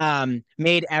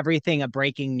made everything a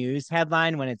breaking news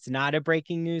headline when it's not a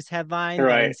breaking news headline. That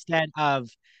Right. instead of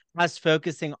us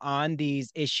focusing on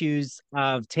these issues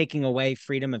of taking away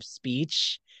freedom of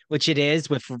speech, which it is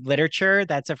with literature,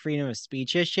 that's a freedom of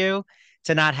speech issue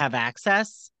to not have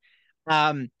access.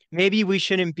 Maybe we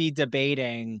shouldn't be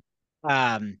debating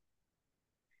um,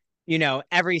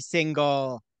 every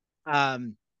single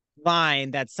um,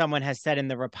 line that someone has said in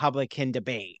the Republican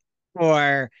debate,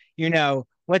 or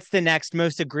what's the next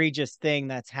most egregious thing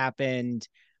that's happened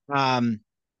um,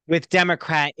 with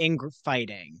Democrat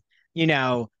fighting. You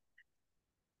know,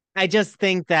 I just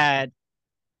think that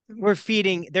they're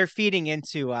feeding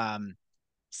into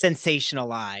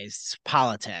sensationalized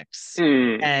politics,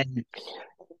 Mm, and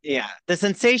yeah, the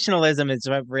sensationalism is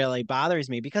what really bothers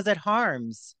me because it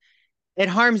harms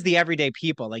the everyday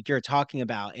people like you're talking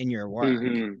about in your work.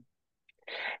 hmm.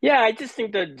 Yeah, I just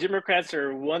think the Democrats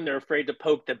are one, they're afraid to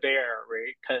poke the bear,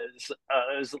 right? Because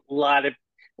there's a lot of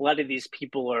these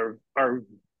people are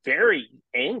very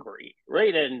angry,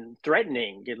 right, and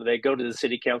threatening. They go to the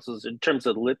city councils in terms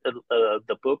of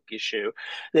the book issue.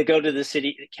 They go to the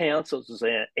city councils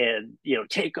and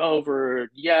take over,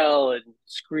 yell and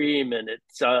scream, and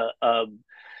it's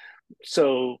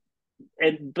so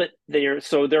but they're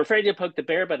afraid to poke the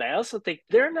bear, but I also think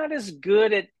they're not as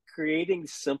good at creating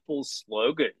simple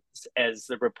slogans as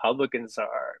the Republicans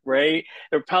are, right?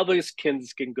 The Republicans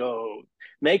can go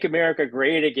make America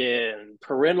great again,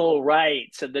 parental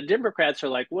rights, and the Democrats are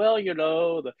like, well,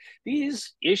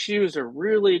 these issues are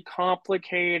really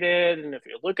complicated, and if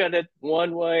you look at it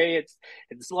one way,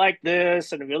 it's like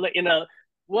this, and if you look,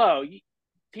 whoa,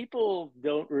 people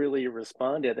don't really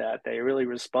respond to that. They really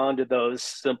respond to those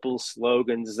simple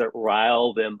slogans that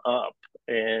rile them up.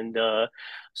 And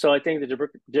so I think the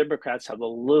Democrats have a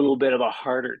little bit of a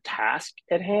harder task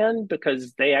at hand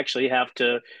because they actually have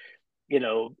to, you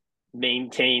know,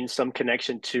 maintain some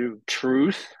connection to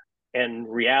truth and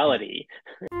Yeah. reality.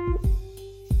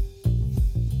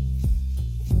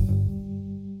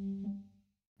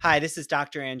 Hi, this is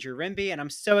Dr. Andrew Rimby, and I'm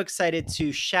so excited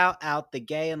to shout out the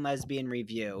Gay and Lesbian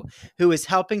Review, who is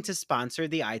helping to sponsor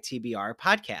the ITBR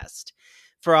podcast.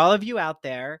 For all of you out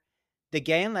there, the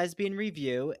Gay and Lesbian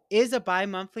Review is a bi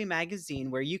monthly magazine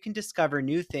where you can discover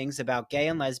new things about gay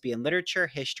and lesbian literature,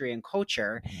 history, and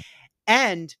culture.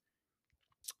 And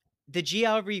the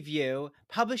GL Review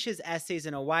publishes essays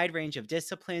in a wide range of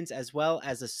disciplines, as well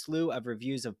as a slew of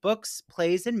reviews of books,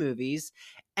 plays, and movies,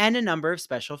 and a number of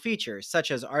special features,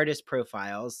 such as artist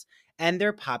profiles and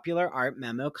their popular art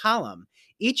memo column.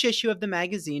 Each issue of the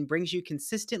magazine brings you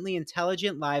consistently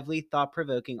intelligent, lively,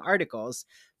 thought-provoking articles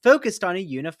focused on a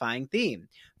unifying theme.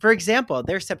 For example,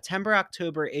 their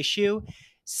September-October issue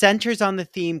centers on the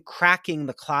theme Cracking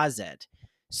the Closet.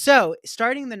 So,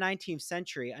 starting in the 19th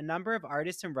century, a number of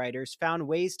artists and writers found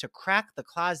ways to crack the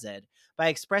closet by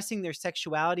expressing their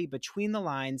sexuality between the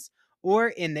lines or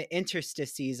in the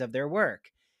interstices of their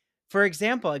work. For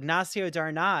example, Ignacio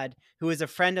Darnad, who is a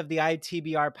friend of the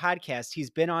ITBR podcast, he's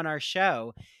been on our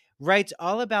show, writes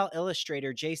all about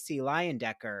illustrator J.C.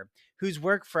 Leyendecker, whose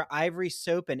work for Ivory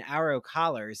Soap and Arrow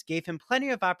Collars gave him plenty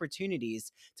of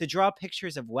opportunities to draw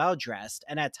pictures of well-dressed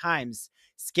and at times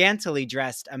scantily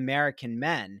dressed American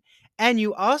men. And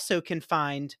you also can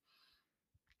find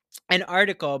an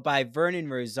article by Vernon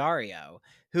Rosario,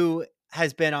 who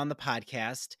has been on the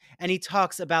podcast, and he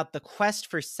talks about the quest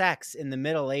for sex in the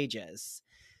Middle Ages.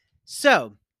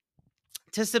 So,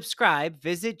 to subscribe,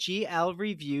 visit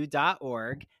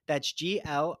glreview.org. That's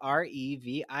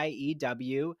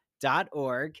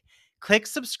glreview.org. Click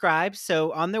subscribe.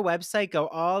 So on their website, go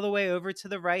all the way over to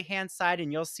the right-hand side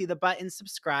and you'll see the button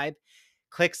subscribe.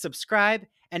 Click subscribe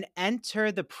and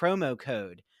enter the promo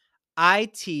code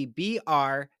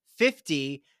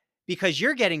ITBR50 because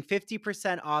you're getting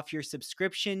 50% off your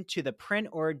subscription to the print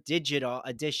or digital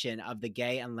edition of the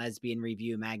Gay and Lesbian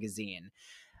Review magazine.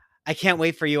 I can't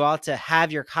wait for you all to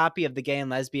have your copy of the Gay and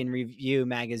Lesbian Review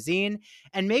magazine,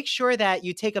 and make sure that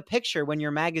you take a picture when your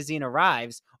magazine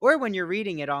arrives or when you're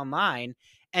reading it online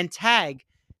and tag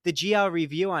the GL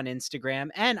Review on Instagram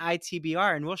and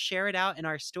ITBR, and we'll share it out in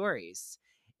our stories.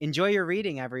 Enjoy your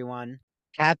reading, everyone.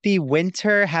 Happy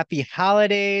winter, happy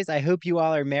holidays. I hope you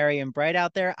all are merry and bright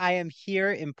out there. I am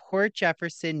here in Port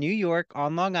Jefferson, New York,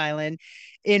 on Long Island,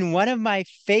 in one of my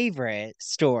favorite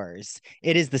stores.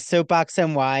 It is the Soapbox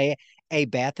NY, a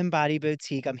bath and body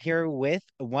boutique. I'm here with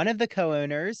one of the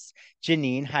co-owners,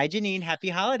 Janine. Hi, Janine. Happy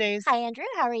holidays. Hi, Andrew.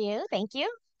 How are you? Thank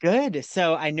you. Good.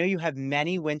 So I know you have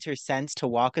many winter scents to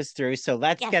walk us through. So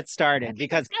let's get started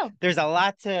because there's a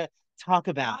lot to talk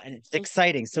about and it's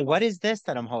exciting. So what is this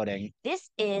that I'm holding? This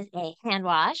is a hand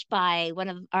wash by one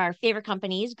of our favorite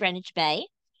companies, Greenwich Bay.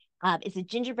 It's a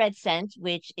gingerbread scent,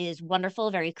 which is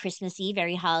wonderful, very Christmassy,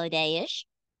 very holiday-ish.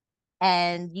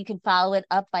 And you can follow it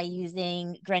up by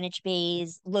using Greenwich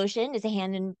Bay's lotion. It's a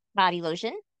hand and body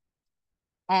lotion.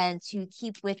 And to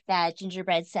keep with that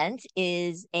gingerbread scent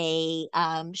is a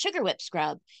sugar whip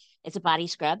scrub. It's a body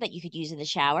scrub that you could use in the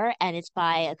shower, and it's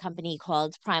by a company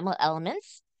called Primal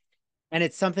Elements. And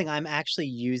it's something I'm actually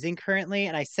using currently.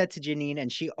 And I said to Janine,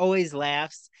 and she always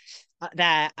laughs,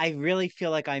 that I really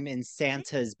feel like I'm in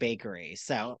Santa's bakery.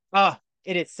 So,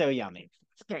 it is so yummy.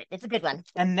 It's good. It's a good one.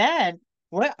 And then,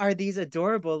 what are these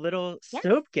adorable little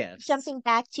soap gifts? Jumping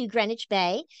back to Greenwich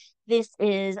Bay, this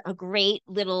is a great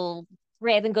little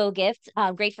grab and go gift,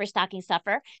 great for a stocking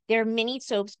stuffer. They're mini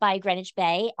soaps by Greenwich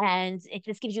Bay, and it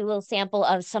just gives you a little sample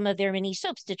of some of their mini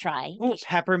soaps to try. Ooh,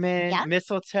 peppermint,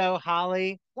 mistletoe,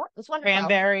 holly, it's wonderful.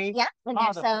 Cranberry. Yeah, and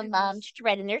there's some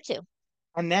gingerbread in there too.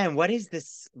 And then what is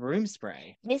this room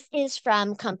spray? This is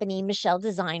from company Michelle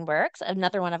Design Works,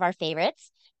 another one of our favorites.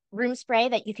 Room spray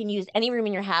that you can use any room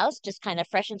in your house, just kind of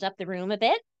freshens up the room a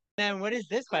bit. And what is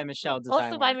this by Michelle Design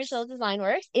Also by Michelle Design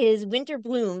Works is Winter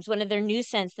Blooms, one of their new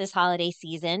scents this holiday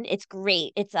season. It's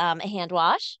great. It's a hand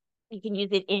wash. You can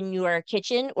use it in your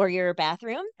kitchen or your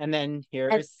bathroom. And then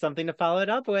here's something to follow it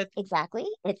up with. Exactly.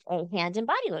 It's a hand and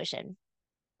body lotion.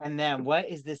 And then what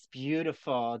is this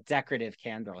beautiful decorative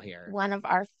candle here? One of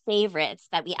our favorites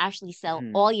that we actually sell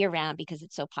all year round because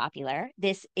it's so popular.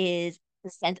 This is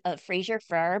the scent of Fraser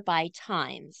Fir by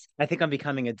Times. I think I'm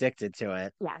becoming addicted to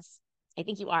it. Yes. I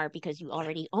think you are because you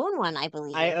already own one, I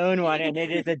believe. I own one, and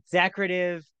it is a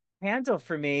decorative candle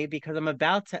for me because I'm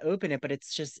about to open it, but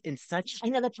it's just in such I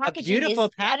know the packaging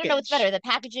beautiful package. I don't know what's better, the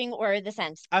packaging or the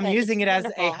scent. I'm using it as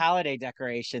a holiday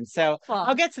decoration. So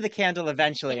I'll get to the candle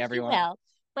eventually, everyone. Well,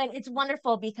 but it's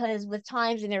wonderful because with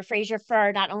Times and their Fraser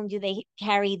Fir, not only do they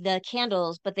carry the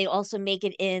candles, but they also make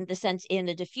it in the scent in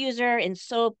the diffuser, in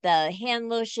soap, the hand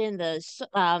lotion,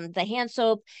 the hand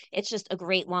soap. It's just a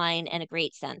great line and a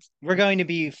great scent. We're going to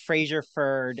be Fraser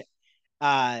Fir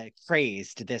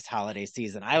crazed this holiday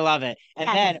season. I love it. And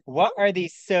then what are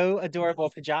these so adorable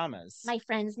pajamas? My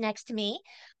friends next to me,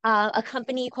 a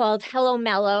company called Hello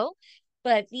Mellow.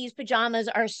 But these pajamas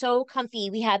are so comfy.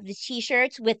 We have the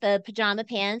t-shirts with the pajama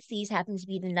pants. These happen to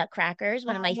be the Nutcrackers,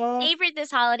 one of my favorite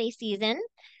this holiday season.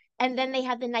 And then they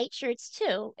have the night shirts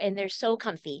too, and they're so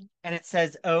comfy. And it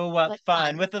says, "Oh, what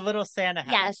fun," with the little Santa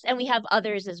hat. Yes, and we have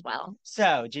others as well.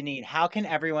 So, Janine, how can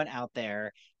everyone out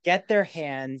there get their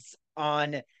hands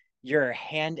on your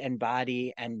hand and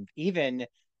body and even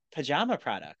pajama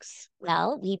products?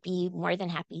 Well, we'd be more than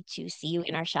happy to see you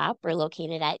in our shop. We're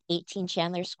located at 18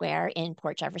 Chandler Square in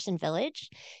Port Jefferson Village.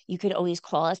 You could always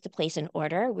call us to place an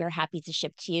order. We're happy to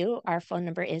ship to you. Our phone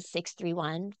number is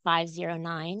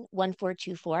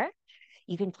 631-509-1424.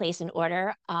 You can place an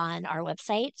order on our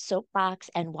website,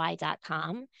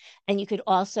 soapboxny.com. And you could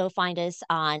also find us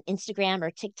on Instagram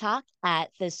or TikTok at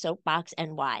the Soapbox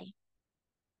NY.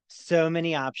 So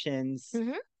many options.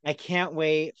 I can't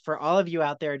wait for all of you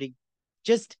out there to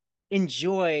just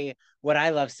enjoy what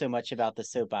I love so much about the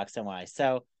Soapbox NY.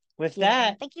 So with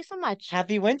that, thank you so much.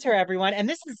 Happy winter, everyone. And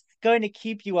this is going to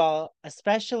keep you all,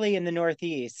 especially in the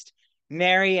Northeast,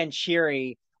 merry and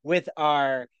cheery with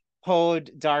our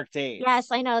cold, dark days. Yes,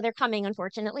 I know they're coming,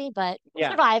 unfortunately, but we'll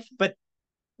survive. But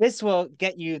this will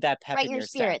get you that pep in your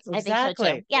spirits. Exactly. I think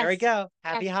so too. Yes. There we go.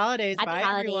 Happy holidays. Happy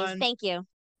holidays. Everyone. Thank you.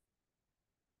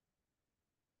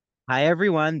 Hi,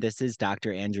 everyone. This is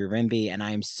Dr. Andrew Rimby, and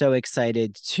I'm so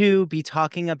excited to be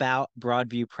talking about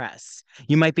Broadview Press.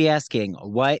 You might be asking,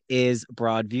 what is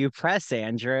Broadview Press,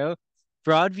 Andrew?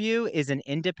 Broadview is an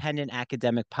independent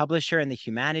academic publisher in the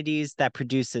humanities that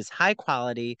produces high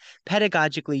quality,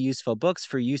 pedagogically useful books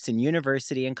for use in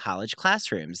university and college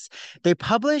classrooms. They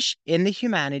publish in the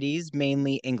humanities,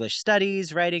 mainly English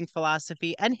studies, writing,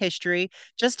 philosophy, and history,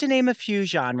 just to name a few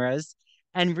genres.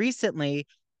 And recently,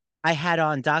 I had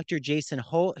on Dr. Jason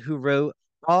Holt, who wrote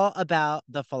all about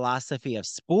the philosophy of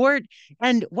sport.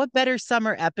 And what better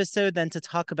summer episode than to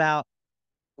talk about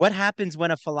what happens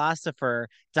when a philosopher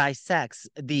dissects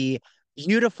the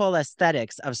beautiful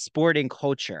aesthetics of sporting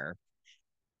culture?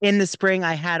 In the spring,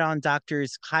 I had on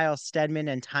doctors Kyle Stedman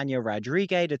and Tanya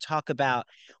Rodriguez to talk about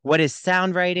what is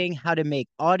sound writing, how to make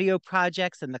audio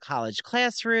projects in the college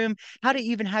classroom, how to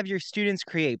even have your students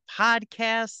create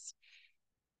podcasts.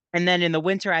 And then in the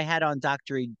winter, I had on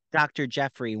Dr.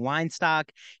 Jeffrey Weinstock.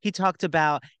 He talked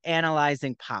about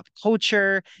analyzing pop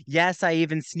culture. Yes, I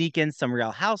even sneak in some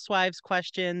Real Housewives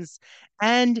questions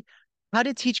and how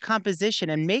to teach composition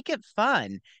and make it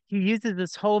fun. He uses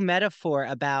this whole metaphor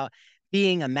about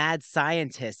being a mad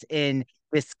scientist in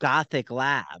this Gothic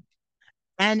lab.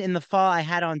 And in the fall, I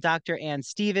had on Dr. Ann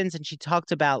Stevens, and she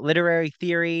talked about literary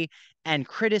theory and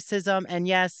criticism. And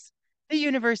yes, the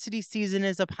university season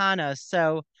is upon us.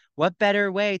 So, what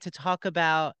better way to talk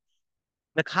about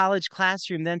the college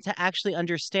classroom than to actually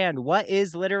understand what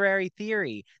is literary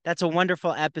theory? That's a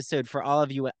wonderful episode for all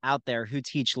of you out there who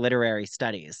teach literary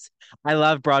studies. I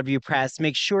love Broadview Press.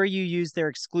 Make sure you use their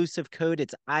exclusive code.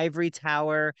 It's Ivory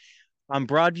Tower on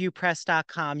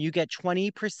broadviewpress.com. You get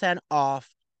 20% off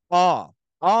all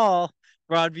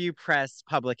Broadview Press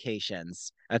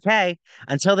publications. Okay,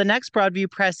 until the next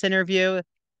Broadview Press interview.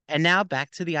 And now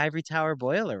back to the Ivory Tower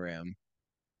Boiler Room.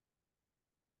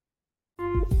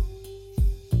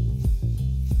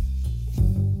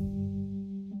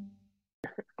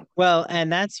 Well,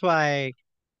 and that's why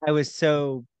I was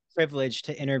so privileged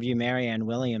to interview Marianne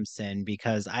Williamson,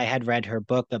 because I had read her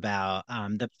book about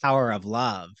the power of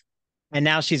love. And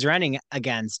now she's running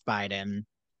against Biden,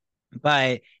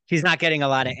 but she's not getting a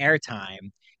lot of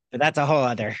airtime. But that's a whole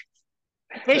other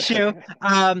issue.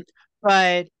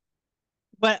 But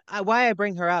why I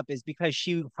bring her up is because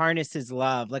she harnesses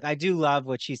love. Like, I do love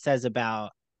what she says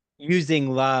about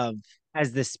using love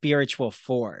as the spiritual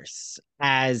force,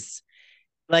 as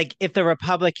like if the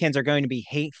Republicans are going to be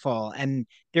hateful and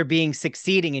they're being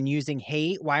succeeding in using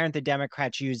hate, why aren't the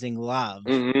Democrats using love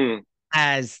Mm-hmm.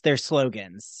 as their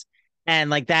slogans? And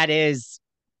like that is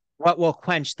what will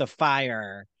quench the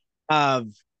fire of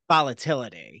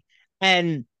volatility.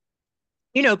 And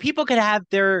people could have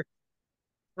their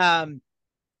um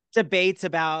debates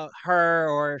about her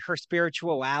or her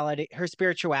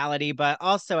spirituality, but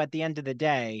also at the end of the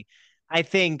day, I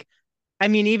think, I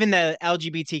mean, even the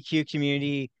LGBTQ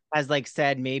community has like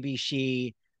said maybe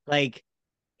she like,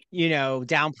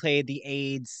 downplayed the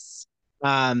AIDS,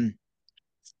 um,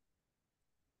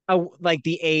 like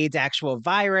the AIDS actual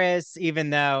virus,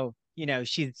 even though,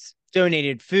 she's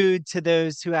donated food to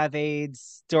those who have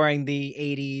AIDS during the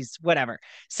 80s, whatever.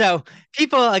 So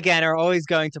people, again, are always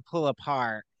going to pull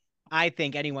apart, I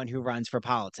think, anyone who runs for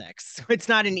politics. It's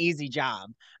not an easy job.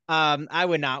 I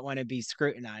would not want to be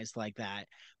scrutinized like that.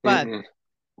 But Mm-hmm.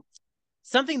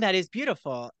 something that is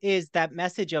beautiful is that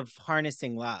message of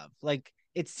harnessing love. Like,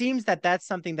 it seems that that's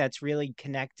something that's really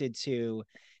connected to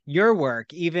your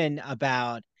work, even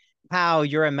about how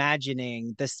you're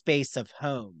imagining the space of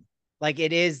home. Like,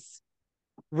 it is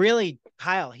really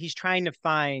Kyle, he's trying to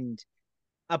find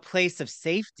a place of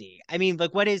safety. I mean,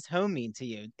 like, what does home mean to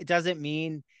you? It doesn't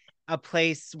mean a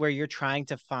place where you're trying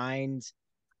to find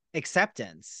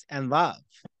acceptance and love.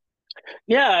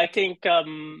 Yeah, I think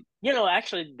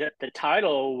actually the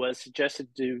title was suggested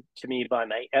to me by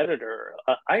my editor.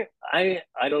 I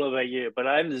don't know about you, but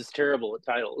I'm just terrible at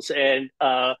titles, and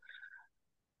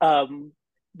um,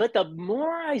 but the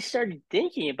more I started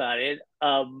thinking about it,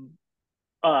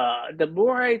 the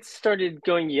more I started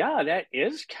going, yeah, that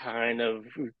is kind of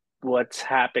what's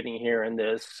happening here in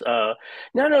this.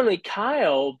 Not only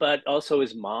Kyle, but also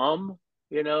his mom.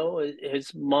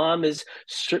 His mom is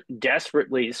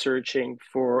desperately searching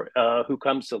for who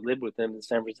comes to live with him in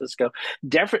San Francisco,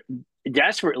 def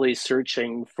desperately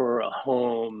searching for a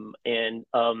home and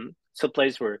some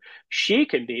place where she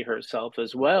can be herself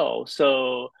as well.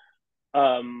 So,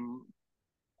 um,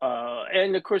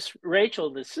 and of course,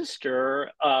 Rachel, the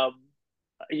sister,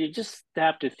 you just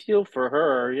have to feel for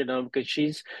her, because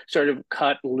she's sort of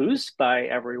cut loose by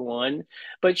everyone.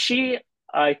 But she,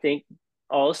 I think,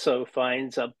 also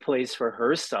finds a place for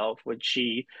herself when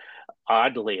she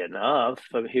oddly enough,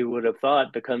 who would have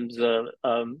thought, becomes a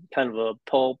kind of a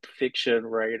pulp fiction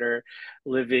writer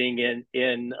living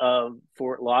in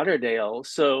Fort Lauderdale.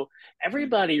 So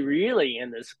everybody really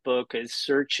in this book is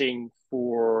searching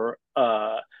for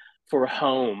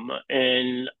home,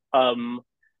 and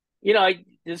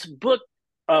this book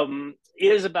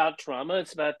is about trauma.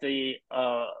 It's about the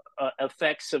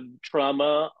effects of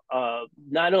trauma,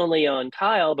 not only on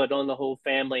Kyle but on the whole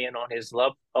family and on his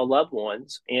loved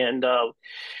ones. And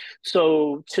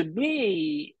so, to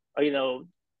me,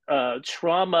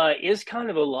 trauma is kind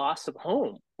of a loss of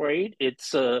home, right?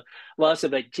 It's a loss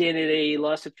of identity,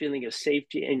 loss of feeling of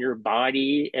safety in your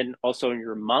body and also in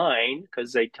your mind,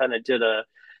 because they kind of did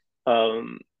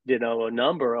um, a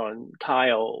number on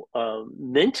Kyle,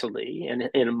 mentally and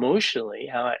emotionally,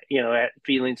 how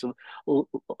feelings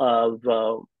of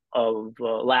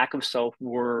lack of self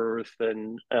worth,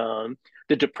 and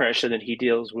the depression that he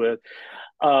deals with.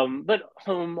 But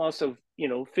home also,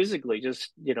 physically,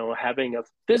 just having a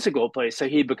physical place. So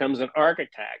he becomes an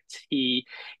architect. He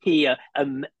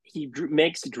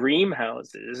makes dream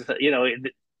houses.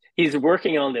 He's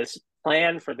working on this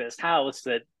plan for this house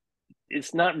that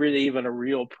it's not really even a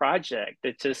real project.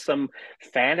 It's just some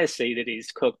fantasy that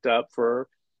he's cooked up for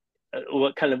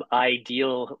what kind of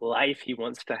ideal life he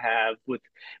wants to have with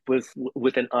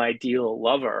an ideal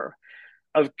lover.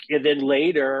 And then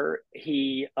later,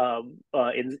 he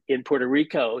in Puerto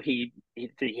Rico, he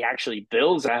actually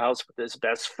builds a house with his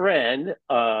best friend,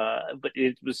 but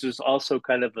it was just also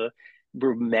kind of a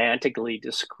romantically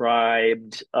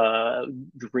described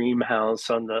dream house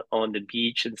on the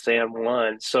beach in San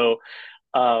Juan.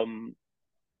 Um,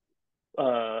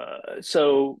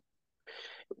 so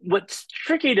what's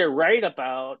tricky to write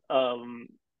about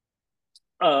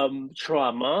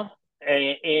trauma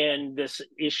and this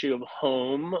issue of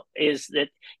home is that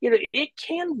it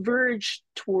can verge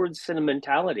towards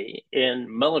sentimentality and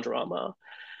melodrama,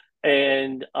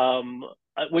 and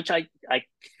which I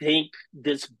think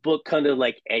this book kind of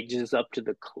like edges up to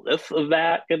the cliff of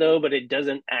that, but it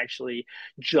doesn't actually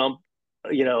jump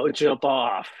jump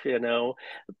off.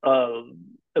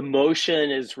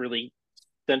 Emotion is really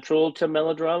central to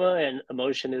melodrama, and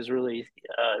emotion is really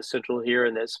central here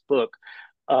in this book.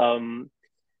 Um,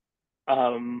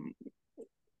 um,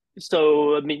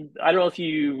 so, I mean, I don't know if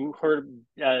you heard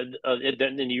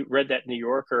and you read that New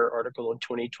Yorker article in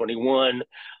 2021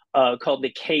 called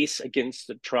 "The Case Against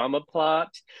the Trauma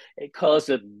Plot." It caused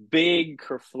a big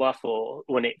kerfluffle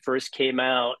when it first came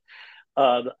out.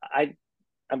 I'm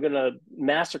going to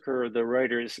massacre the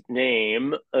writer's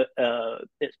name.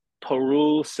 It's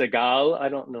Parul Segal. I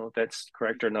don't know if that's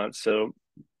correct or not.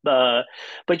 Uh,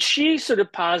 but she sort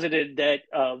of posited that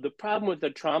the problem with the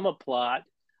trauma plot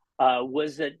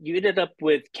was that you ended up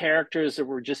with characters that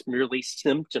were just merely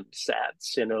symptom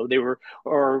sets. They were,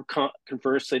 or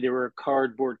conversely, they were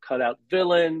cardboard cutout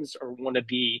villains or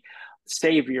wannabe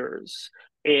saviors.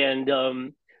 And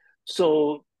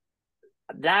so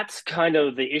that's kind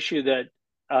of the issue that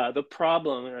the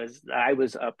problem is I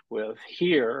was up with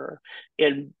here.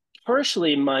 And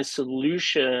personally, my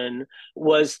solution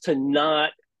was to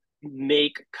not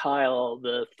make Kyle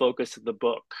the focus of the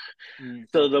book. Mm.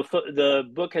 So the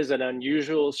book has an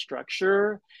unusual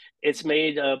structure. It's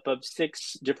made up of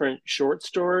 6 different short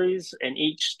stories, and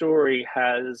each story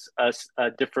has a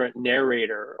different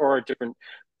narrator or a different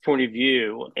point of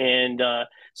view. And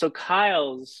so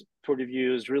Kyle's point of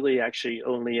view is really actually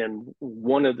only in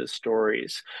one of the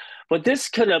stories. But this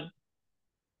kind of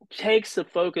takes the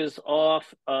focus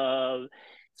off of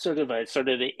sort of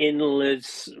the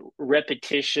endless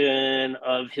repetition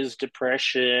of his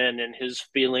depression and his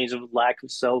feelings of lack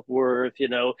of self-worth,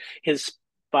 his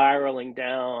spiraling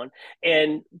down,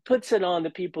 and puts it on the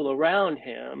people around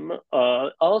him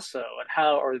also, and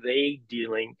how are they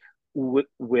dealing with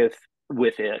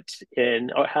it,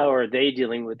 and how are they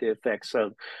dealing with the effects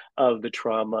of the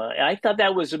trauma. I thought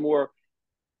that was a more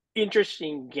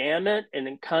interesting gamut, and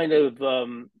it kind of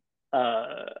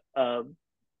uh, uh,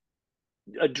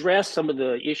 address some of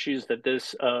the issues that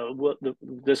this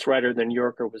writer, the New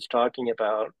Yorker, was talking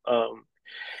about.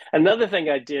 Another thing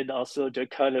I did also to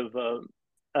kind of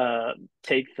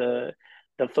take the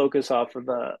focus off of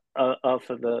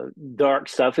the dark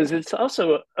stuff is it's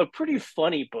also a pretty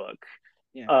funny book.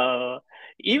 Yeah. Uh,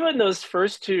 Even those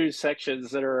first 2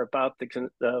 sections that are about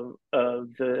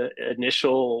the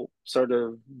initial sort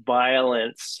of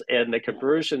violence and the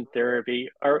conversion therapy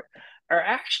are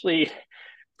actually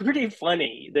pretty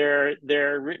funny. They're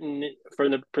written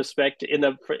from the perspective in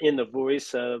the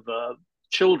voice of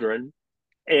children,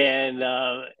 and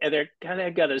they're kind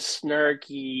of got a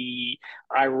snarky,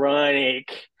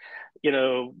 ironic, you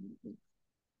know,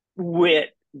 wit.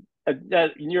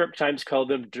 New York Times called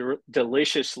them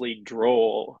deliciously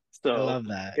droll. I So, love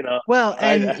that. you know, Well,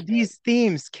 and I these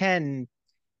themes can,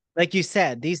 like you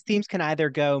said, these themes can either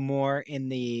go more in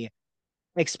the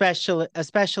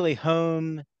especially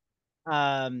home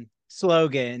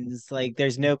slogans like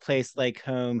there's no place like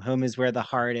home is where the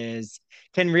heart is,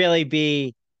 can really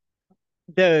be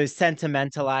those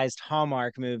sentimentalized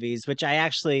Hallmark movies, which I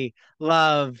actually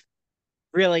love,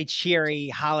 really cheery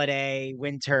holiday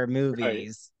winter right.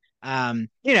 movies.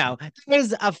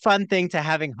 There's a fun thing to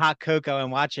having hot cocoa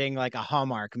and watching like a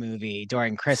Hallmark movie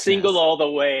during Single Christmas. all the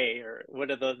way, or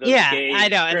what are those Yeah, I gay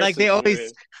know. And like they Christmas always,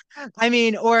 movies? I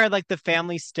mean, or like the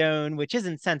Family Stone, which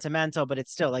isn't sentimental, but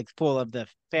it's still like full of the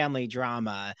family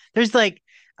drama. There's like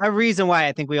a reason why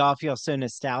I think we all feel so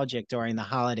nostalgic during the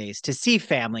holidays to see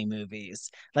family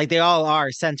movies. Like they all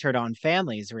are centered on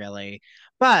families, really.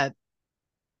 But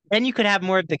then you could have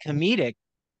more of the comedic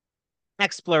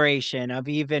exploration of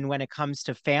even when it comes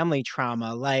to family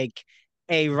trauma, like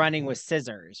a Running with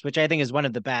Scissors, which I think is one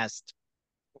of the best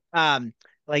um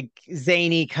like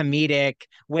zany comedic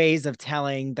ways of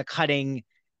telling the cutting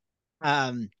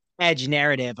um edge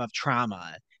narrative of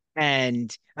trauma.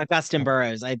 And Augustin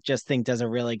Burroughs, I just think does a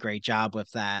really great job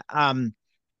with that.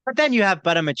 But then you have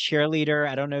But I'm a Cheerleader.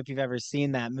 I don't know if you've ever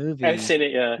seen that I've movie. seen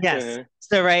it, yeah. Yes.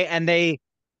 So right, and they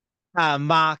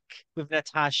mock with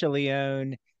Natasha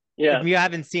Lyonne. If Yeah. you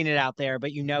haven't seen it out there,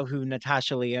 but you know who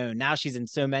Natasha Lyonne. Now she's in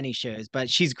so many shows, but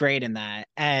she's great in that.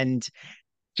 And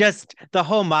just the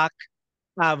whole mock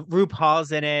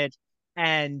RuPaul's in it,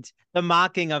 and the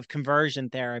mocking of conversion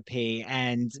therapy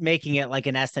and making it like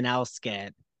an SNL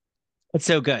skit. It's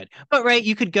so good. But right,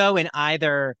 you could go in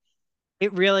either.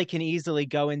 It really can easily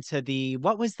go into the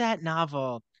what was that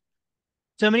novel?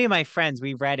 So many of my friends,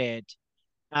 we read it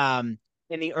um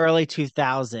in the early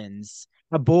 2000s.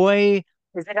 A boy,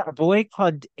 is it a boy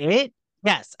called It?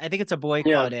 Yes, I think it's a boy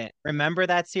Yeah. called It. Remember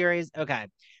that series? Okay.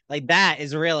 Like that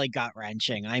is really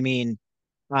gut-wrenching. I mean,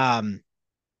 um,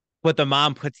 what the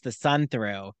mom puts the son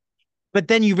through. But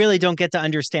then you really don't get to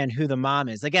understand who the mom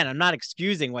is. Again, I'm not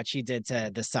excusing what she did to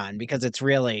the son because it's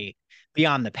really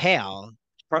beyond the pale,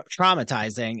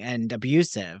 traumatizing and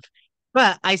abusive.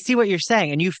 But I see what you're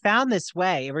saying. And you found this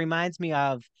way. It reminds me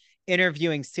of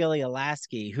interviewing Celia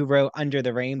Lasky, who wrote Under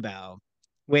the Rainbow,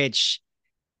 which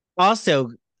also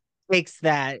takes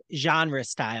that genre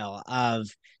style of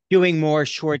doing more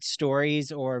short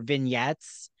stories or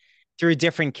vignettes through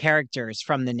different characters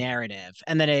from the narrative.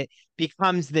 And then it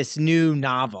becomes this new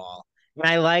novel. And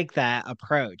I like that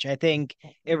approach. I think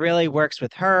it really works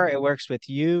with her. It works with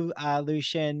you,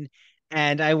 Lucian.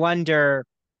 And I wonder,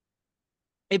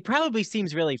 it probably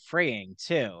seems really freeing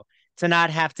too, to not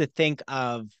have to think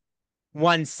of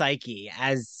one psyche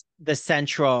as the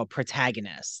central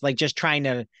protagonist, like just trying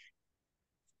to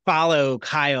follow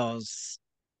Kyle's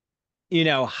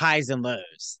highs and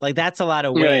lows. Like that's a lot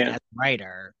of Yeah, weight yeah. as a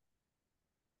writer.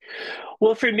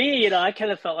 Well, for me, I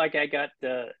kind of felt like I got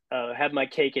to have my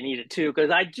cake and eat it too, because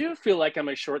I do feel like I'm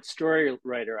a short story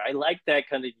writer. I like that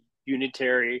kind of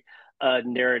unitary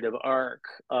narrative arc.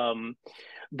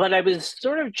 But I was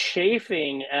sort of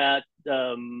chafing at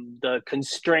the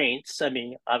constraints. I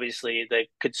mean, obviously, the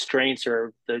constraints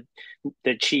are the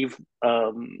chief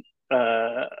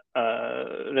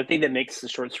the thing that makes the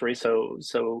short story so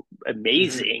Mhm.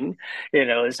 amazing,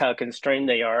 is how constrained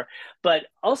they are. But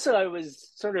also, I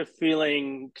was sort of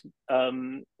feeling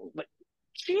like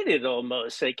cheated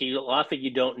almost. Like often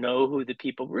you don't know who the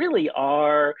people really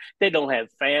are. They don't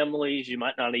have families. You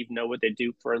might not even know what they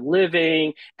do for a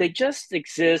living. They just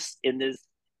exist in this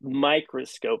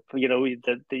microscope,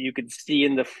 that you could see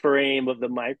in the frame of the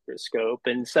microscope.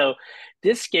 And so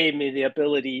this gave me the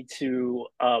ability to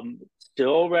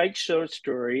still write short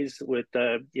stories with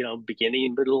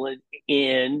beginning, middle, and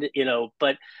end,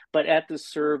 but at the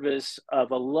service of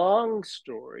a long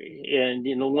story, and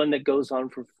one that goes on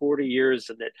for 40 years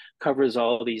and that covers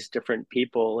all these different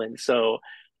people. And so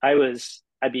I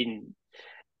mean,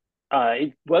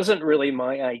 it wasn't really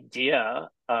my idea.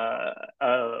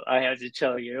 I have to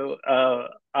tell you,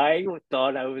 I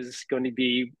thought I was going to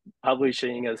be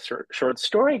publishing a short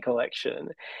story collection.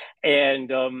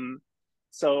 And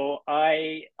so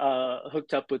I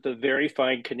hooked up with a very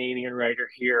fine Canadian writer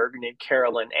here named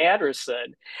Carolyn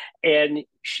Anderson. And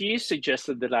she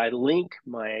suggested that I link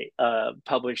my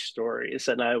published stories.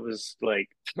 And I was like,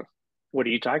 what are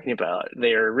you talking about?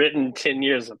 They're written 10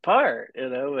 years apart,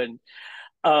 and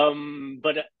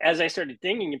but as I started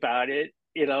thinking about it,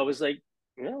 I was like,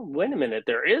 wait a minute,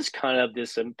 there is kind of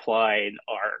this implied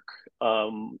arc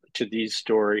to these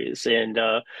stories. And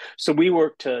so we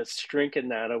worked to strengthen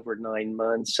that over 9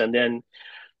 months. And then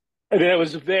I mean, I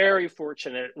was very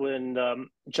fortunate when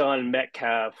John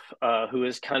Metcalf, who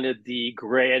is kind of the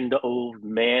grand old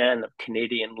man of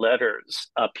Canadian letters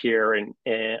up here, and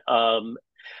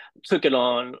took it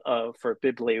on for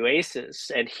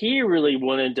Biblioasis, and he really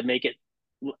wanted to make it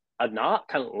a not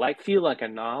kind of like feel like a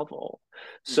novel. Mhm.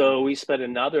 So we spent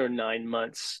another 9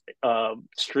 months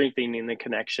strengthening the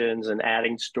connections and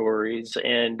adding stories,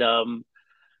 and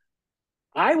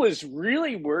I was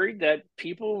really worried that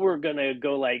people were gonna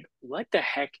go like, "What the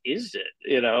heck is it?"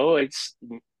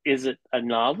 Is it a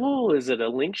novel? Is it a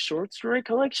linked short story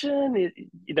collection?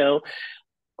 You know,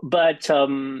 but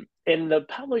and the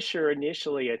publisher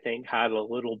initially, I think, had a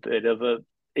little bit of a,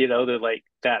 they're like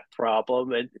that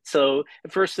problem, and so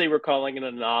at first they were calling it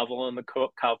a novel on the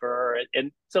cover,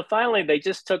 and so finally they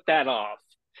just took that off,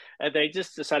 and they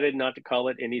just decided not to call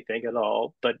it anything at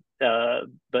all, but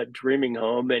Dreaming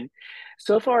Home, and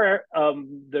so far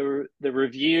the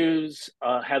reviews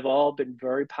have all been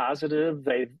very positive.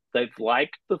 They've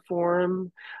liked the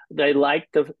form, they like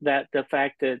the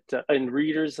fact that and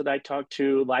readers that I talk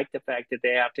to like the fact that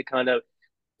they have to kind of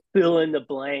fill in the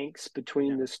blanks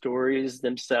between the stories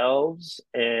themselves,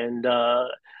 and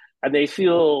they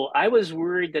feel, I was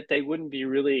worried that they wouldn't be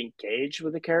really engaged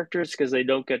with the characters because they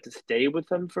don't get to stay with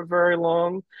them for very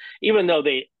long, even though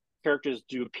they characters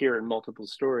do appear in multiple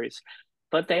stories.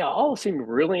 But they all seem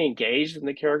really engaged in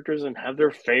the characters and have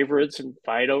their favorites and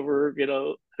fight over,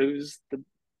 who's the,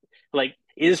 like,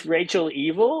 is Rachel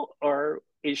evil or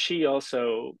is she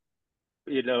also,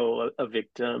 a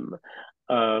victim?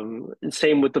 And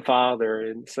same with the father.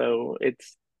 And so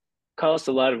it's caused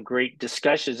a lot of great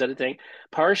discussions. And I think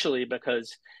partially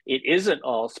because it isn't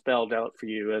all spelled out for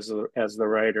you as the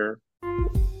writer.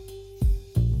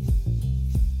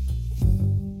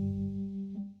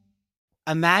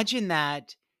 Imagine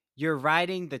that you're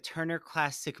riding the Turner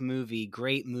Classic Movie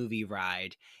Great Movie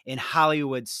Ride in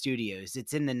Hollywood studios.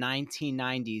 It's in the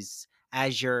 1990s.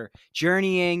 As you're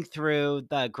journeying through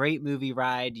the Great Movie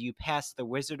Ride, you pass the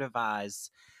Wizard of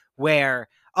Oz, where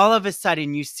all of a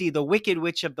sudden you see the Wicked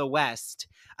Witch of the West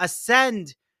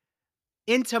ascend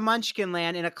into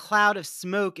Munchkinland in a cloud of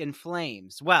smoke and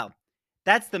flames. Well,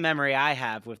 that's the memory I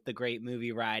have with the Great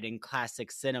Movie Ride in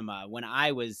classic cinema when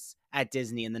I was at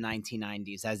Disney in the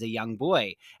 1990s as a young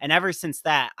boy. And ever since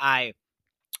that, I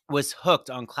was hooked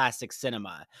on classic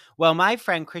cinema. Well, my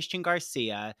friend Christian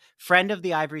Garcia, friend of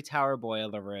the Ivory Tower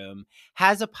Boiler Room,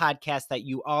 has a podcast that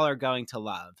you all are going to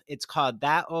love. It's called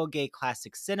That Old Gay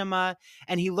Classic Cinema,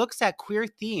 and he looks at queer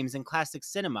themes in classic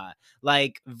cinema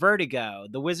like Vertigo,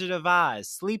 The Wizard of Oz,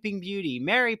 Sleeping Beauty,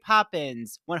 Mary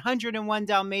Poppins, 101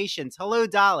 Dalmatians, Hello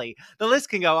Dolly. The list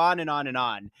can go on and on and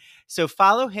on. So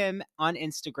follow him on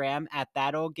Instagram at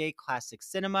That Old Gay Classic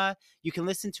Cinema. You can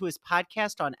listen to his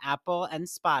podcast on Apple and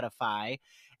Spotify.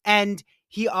 And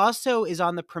he also is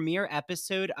on the premiere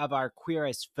episode of our Queer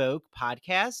as Folk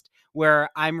podcast, where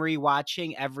I'm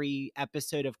rewatching every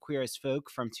episode of Queer as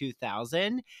Folk from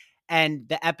 2000. And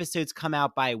the episodes come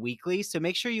out bi-weekly. So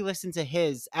make sure you listen to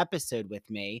his episode with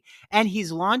me. And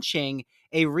he's launching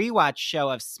a rewatch show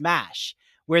of Smash,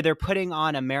 where they're putting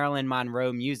on a Marilyn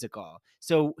Monroe musical.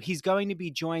 So he's going to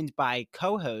be joined by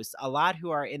co-hosts, a lot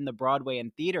who are in the Broadway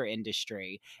and theater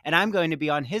industry, and I'm going to be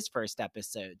on his first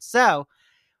episode. So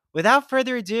without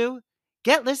further ado,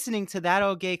 get listening to That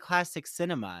Old Gay Classic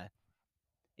Cinema.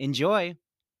 Enjoy.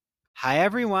 Hi,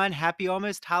 everyone. Happy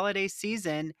almost holiday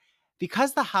season.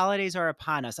 Because the holidays are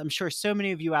upon us, I'm sure so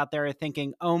many of you out there are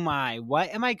thinking, oh my, what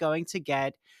am I going to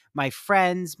get my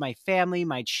friends, my family,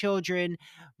 my children,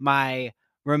 my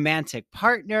romantic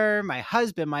partner, my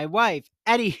husband, my wife,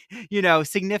 any,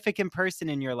 significant person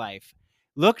in your life?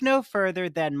 Look no further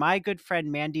than my good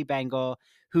friend Mandy Bengal,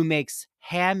 who makes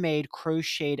handmade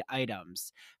crocheted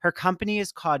items. Her company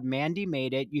is called Mandy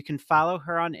Made It. You can follow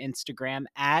her on Instagram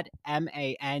at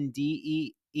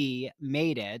MANDEE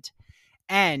Made It.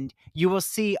 And you will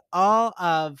see all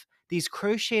of these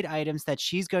crocheted items that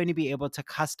she's going to be able to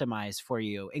customize for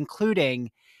you, including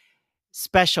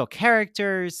special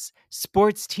characters,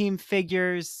 sports team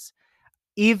figures,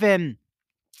 even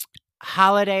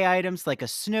holiday items like a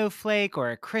snowflake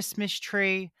or a Christmas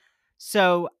tree.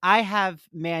 So I have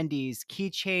Mandy's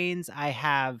keychains. I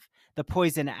have the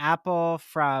poison apple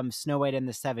from Snow White and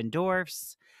the Seven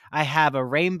Dwarfs. I have a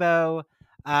rainbow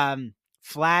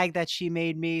flag that she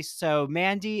made me. So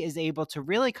Mandy is able to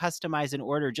really customize an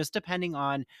order just depending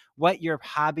on what your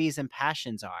hobbies and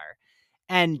passions are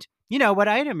and what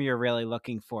item you're really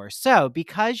looking for. So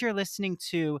because you're listening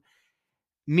to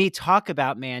me talk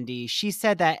about Mandy, she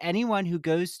said that anyone who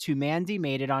goes to Mandy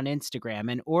Made It on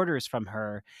Instagram and orders from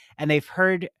her, and they've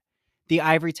heard the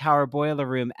Ivory Tower Boiler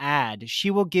Room ad,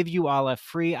 she will give you all a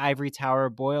free Ivory Tower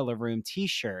Boiler Room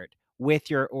t-shirt with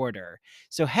your order.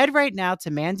 So head right now to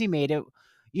Mandy Made It.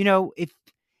 If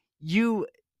you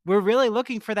were really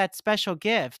looking for that special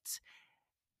gift,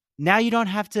 now you don't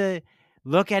have to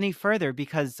look any further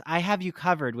because I have you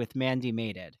covered with Mandy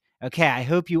Made It. Okay, I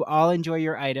hope you all enjoy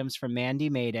your items from Mandy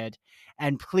Made It.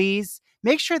 And please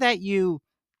make sure that you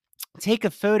take a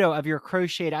photo of your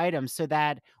crocheted items so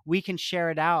that we can share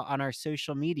it out on our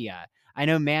social media. I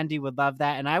know Mandy would love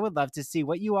that, and I would love to see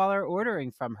what you all are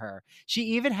ordering from her. She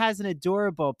even has an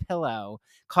adorable pillow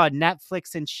called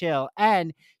Netflix and Chill,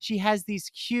 and she has these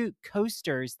cute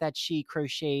coasters that she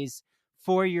crochets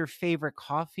for your favorite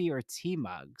coffee or tea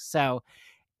mug. So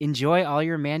enjoy all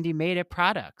your Mandy Made It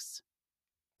products.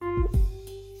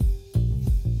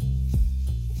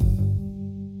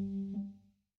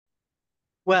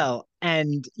 Well,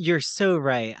 and you're so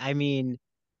right. I mean,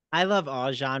 I love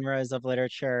all genres of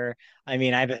literature. I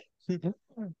mean, I have a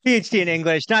PhD in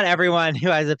English. Not everyone who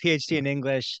has a PhD in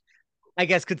English, I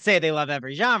guess, could say they love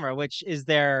every genre, which is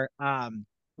their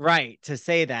right to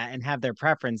say that and have their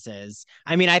preferences.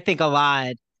 I mean, I think a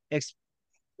lot,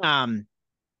 um,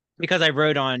 because I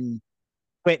wrote on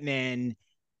Whitman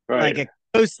Right. like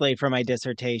closely for my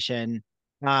dissertation.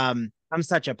 I'm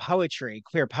such a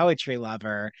queer poetry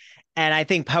lover, and I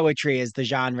think poetry is the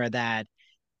genre that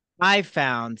I've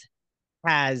found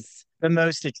has the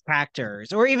most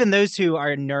detractors, or even those who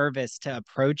are nervous to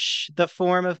approach the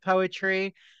form of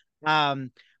poetry.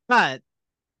 Um, but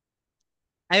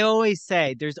I always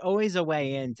say there's always a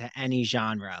way into any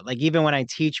genre. Like even when I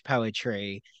teach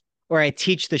poetry or I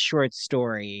teach the short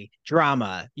story,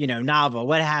 drama, novel,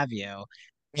 what have you.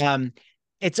 Um,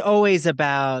 it's always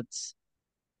about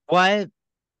what,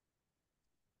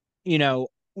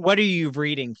 what are you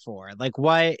reading for? Like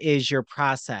what is your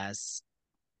process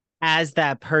as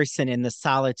that person in the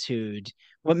solitude?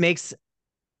 What makes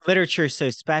literature so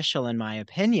special, in my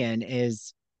opinion,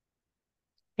 is,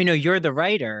 you're the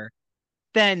writer,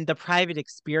 then the private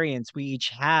experience we each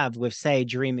have with, say,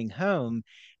 Dreaming Home,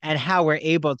 and how we're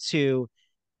able to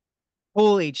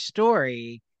pull each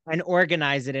story and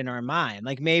organize it in our mind.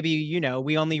 Like maybe,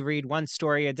 we only read one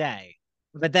story a day,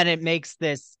 but then it makes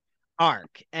this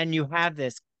arc and you have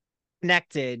this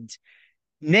connectedness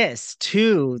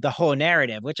to the whole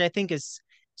narrative, which I think is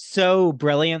so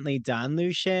brilliantly done,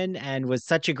 Lucian, and was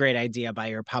such a great idea by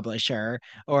your publisher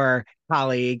or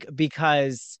colleague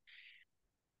because,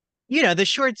 the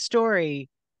short story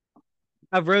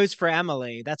of Rose for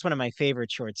Emily, that's one of my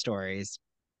favorite short stories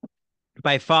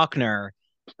by Faulkner.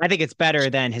 I think it's better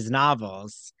than his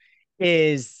novels,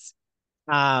 is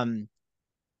um,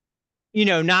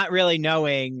 not really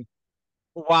knowing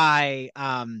why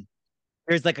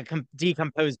there's like a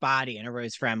decomposed body in a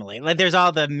Rose for Emily. Like there's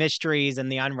all the mysteries and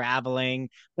the unraveling,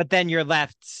 but then you're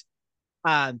left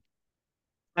uh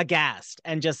aghast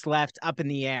and just left up in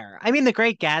the air. I mean, The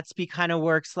Great Gatsby kind of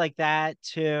works like that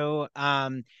too.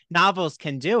 Novels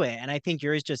can do it, and I think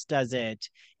yours just does it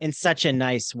in such a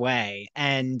nice way.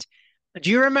 And do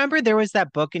you remember there was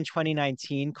that book in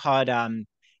 2019 called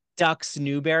Ducks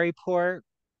Newburyport?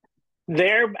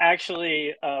 They're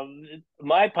actually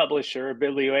my publisher,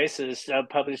 Biblioasis,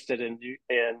 published it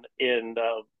in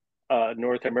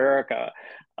North America.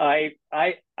 I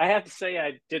have to say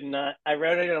I did not. I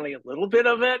read it only a little bit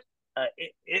of it.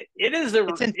 It's It is a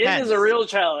intense. real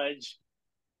challenge.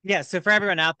 Yeah, so for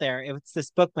everyone out there, it's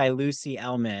this book by Lucy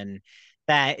Ellman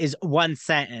that is one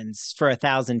sentence for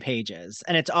 1,000 pages,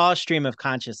 and it's all stream of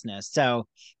consciousness. So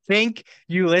think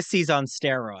Ulysses on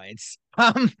steroids.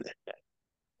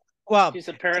 Well, She's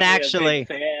and apparently actually,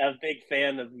 a big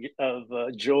fan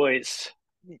of Joyce.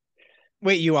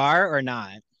 wait, you are or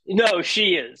not? No,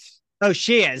 she is. Oh,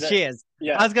 she is. That, She is. I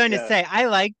yeah, was going to yeah. say, I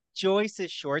like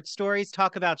Joyce's short stories.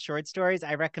 Talk about short stories.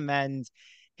 I recommend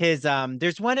his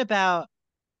there's one about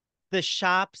the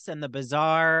shops and the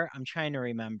bazaar. I'm trying to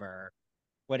remember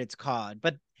what it's called,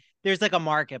 but there's like a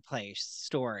marketplace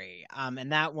story.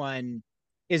 And that one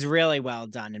is really well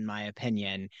done in my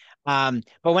opinion. But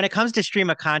when it comes to stream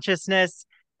of consciousness,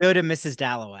 go to Mrs.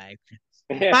 Dalloway.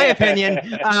 My opinion.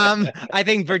 I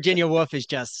think Virginia Woolf is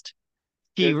just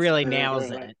she It's really nails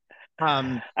true. it.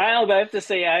 Um, I have to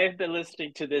say, I have been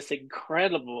listening to this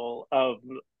incredible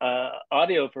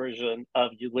audio version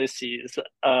of Ulysses,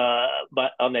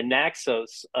 but on the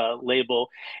Naxos label,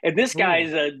 and this ooh.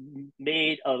 guy's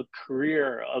made a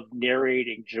career of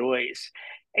narrating Joyce,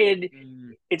 and Mm.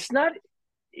 it's not.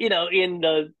 in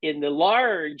the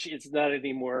large, it's not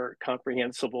any more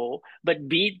comprehensible, but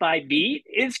beat by beat,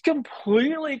 it's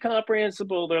completely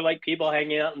comprehensible. They're like people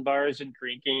hanging out in bars and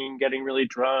drinking, getting really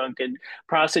drunk, and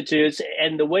prostitutes.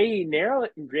 And the way he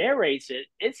narrates it,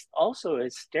 it's also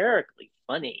hysterically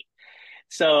funny.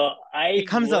 So It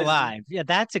comes alive. Yeah,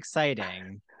 that's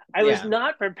exciting. I was Yeah.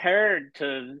 not prepared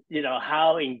to,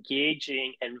 how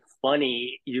engaging and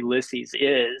funny Ulysses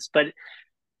is, but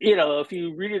if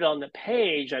you read it on the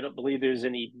page, I don't believe there's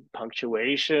any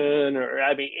punctuation or,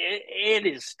 I mean, it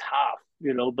is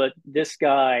tough, but this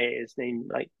guy, his name,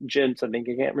 like Jim, I think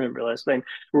I can't remember last name,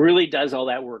 really does all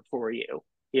that work for you.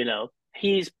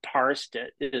 He's parsed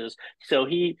it. So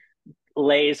he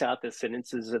lays out the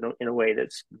sentences in a way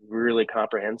that's really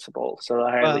comprehensible. So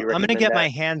I highly Well, I'm gonna recommend get my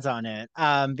that. hands on it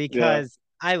Yeah. because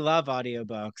I love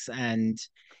audiobooks and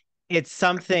it's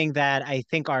something that I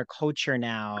think our culture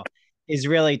now is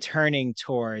really turning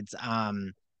towards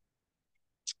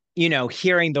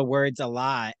hearing the words a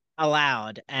lot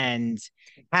aloud and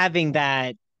having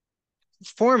that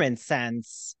performance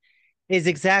sense is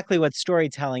exactly what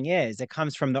storytelling is. It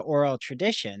comes from the oral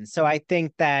tradition. So I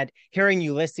think that hearing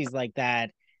Ulysses like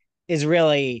that is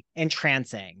really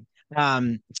entrancing.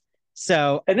 Um,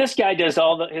 so And this guy does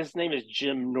his name is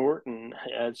Jim Norton.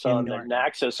 It's Jim on the Norton.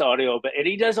 Naxos audio, and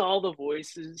he does all the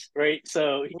voices, right?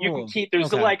 So you can Oh,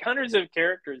 there's okay. like hundreds of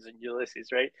characters in Ulysses,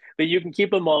 right? But you can keep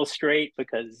them all straight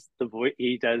because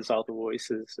he does all the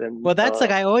voices. And Well, that's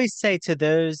like I always say to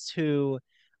those who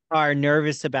are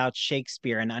nervous about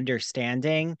Shakespeare and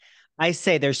understanding. I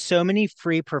say there's so many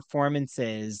free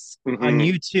performances on mm-hmm,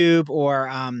 YouTube or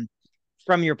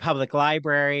from your public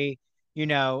library. You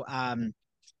know,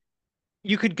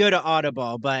 you could go to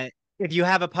Audible, but if you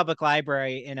have a public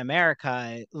library in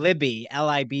America, Libby,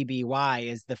 Libby,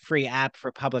 is the free app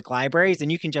for public libraries,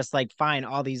 and you can just like find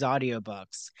all these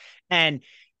audiobooks. And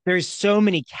there's so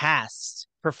many cast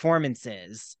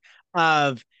performances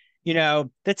of, The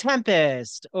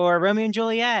Tempest or Romeo and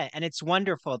Juliet, and it's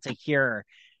wonderful to hear.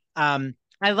 Um,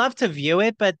 I love to view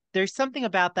it, but there's something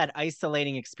about that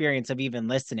isolating experience of even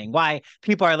listening. Why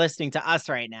people are listening to us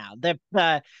right now. The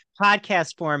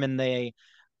podcast form and the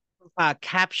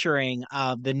capturing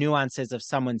of the nuances of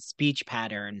someone's speech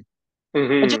pattern.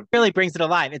 It just mm-hmm, really brings it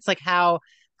alive. It's like how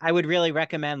I would really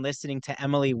recommend listening to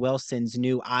Emily Wilson's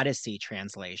new Odyssey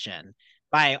translation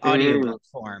by mm-hmm, audiobook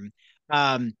form.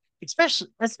 Um,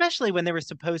 especially when they were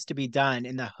supposed to be done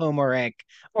in the Homeric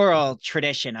oral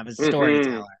tradition of a mm-hmm.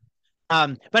 storyteller.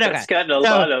 But okay.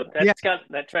 So yeah,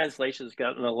 That translation's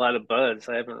gotten a lot of buzz.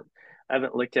 I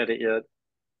haven't looked at it yet.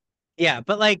 yeah,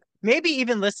 but like maybe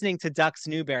even listening to Ducks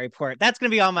Newburyport, that's going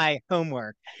to be all my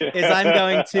homework. Is I'm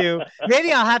going to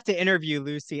maybe I'll have to interview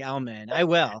Lucy Ellman. I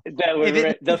will. That If would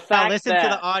it the I'll fact listen to the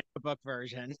that audiobook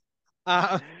version.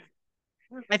 Uh,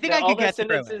 I think the I could get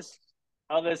through it.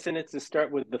 all the sentences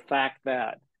start with the fact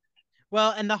that.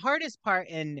 Well, and the hardest part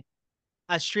in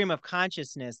a stream of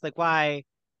consciousness, like why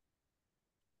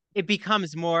it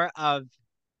becomes more of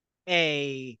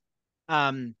a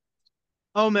um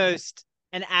almost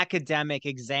an academic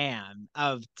exam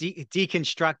of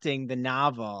deconstructing the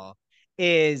novel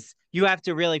is you have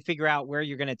to really figure out where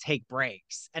you're going to take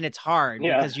breaks. And it's hard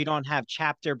Yeah, because you don't have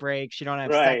chapter breaks, you don't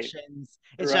have right, sections.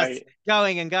 It's just right,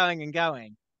 going and going and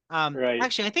going. right.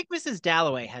 Actually, I think Mrs.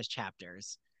 Dalloway has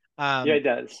chapters. Yeah, Um, it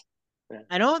does. Yeah,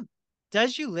 I don't,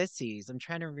 does Ulysses? I'm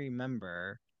trying to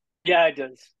remember. yeah, it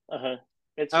does. Uh-huh.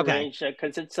 It's Okay. arranged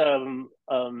because it's a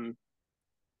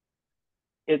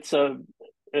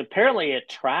apparently it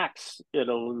tracks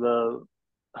the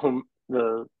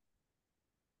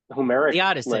Homeric The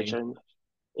Odyssey. legend.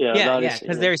 Yeah, the Yeah, Odyssey.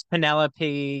 because Yeah. there's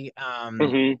Penelope.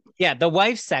 Hmm. Yeah, the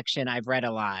wife section I've read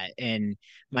a lot in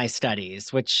my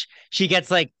studies, which she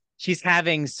gets like she's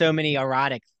having so many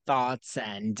erotic thoughts,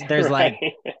 and there's like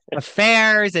Right.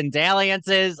 affairs and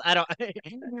dalliances. I don't.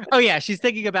 Oh yeah, she's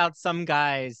thinking about some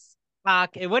guy's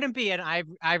cock. It wouldn't be an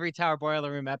Ivory Tower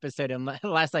Boiler Room episode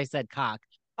unless I said cock.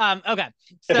 Okay,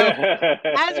 so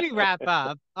as we wrap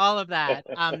up all of that,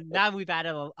 now we've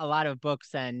added a lot of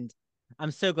books, and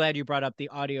I'm so glad you brought up the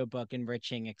audiobook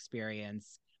enriching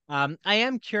experience. I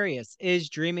am curious, is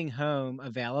Dreaming Home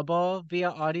available via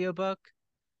audiobook?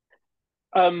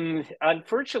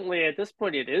 Unfortunately, at this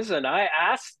point, it isn't. I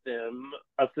asked them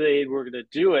if they were going to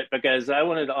do it because I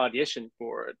wanted to audition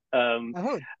for it.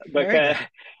 Oh, very Because good.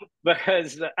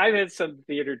 because I've had some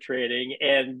theater training,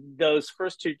 and those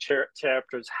first two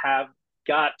chapters have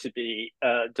got to be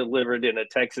delivered in a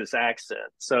Texas accent.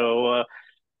 So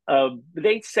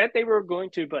they said they were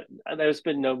going to, but there's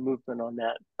been no movement on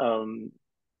that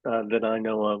that I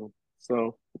know of.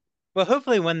 So Well,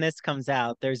 hopefully when this comes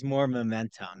out, there's more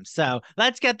momentum. So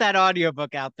let's get that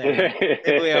audiobook out there.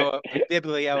 Biblio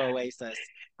Oasis.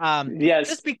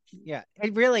 Yes. Yeah,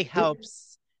 it really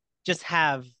helps just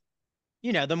have,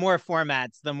 the more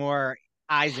formats, the more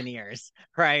eyes and ears,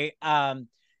 right?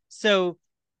 So,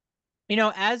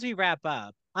 as we wrap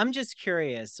up, I'm just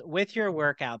curious with your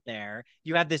work out there,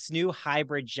 you have this new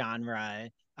hybrid genre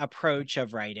approach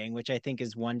of writing, which I think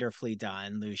is wonderfully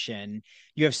done, Lucian.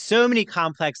 You have so many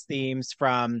complex themes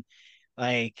from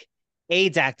like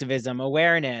AIDS activism,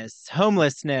 awareness,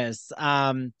 homelessness,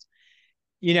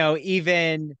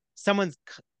 even someone's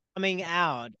coming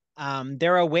out,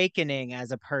 their awakening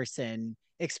as a person,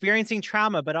 experiencing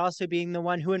trauma, but also being the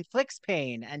one who inflicts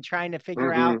pain and trying to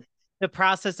figure out Hmm. the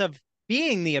process of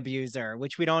being the abuser,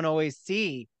 which we don't always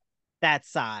see that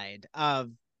side of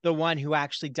the one who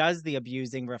actually does the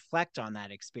abusing reflect on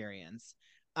that experience.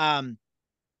 Um,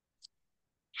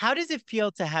 how does it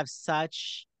feel to have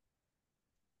such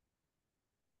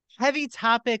heavy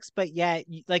topics, but yet,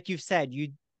 like you've said, you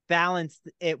balance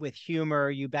it with humor,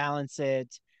 you balance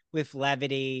it with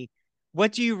levity.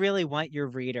 What do you really want your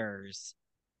readers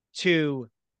to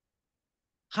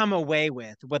come away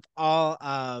with all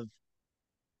of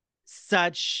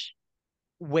such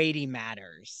weighty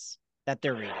matters that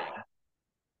they're reading?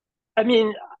 I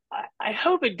mean, I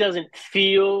hope it doesn't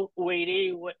feel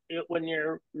weighty when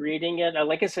you're reading it.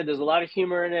 Like I said, there's a lot of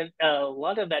humor in it. A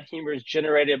lot of that humor is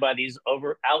generated by these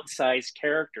over outsized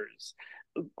characters.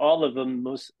 All of them,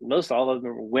 most all of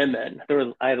them are women.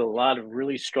 I had a lot of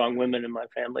really strong women in my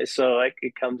family, so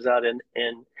it comes out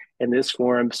in this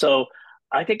form. So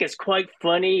I think it's quite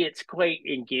funny. It's quite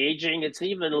engaging. It's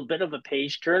even a bit of a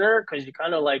page turner because you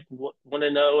kind of like want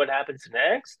to know what happens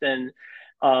next. And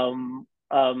um,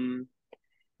 um,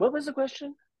 what was the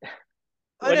question?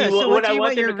 Oh no, so what What do I you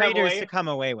want want them your to come readers to away? come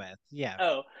away with? Yeah.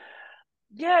 Oh,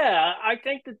 yeah, I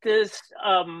think that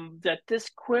this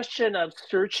question of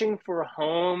searching for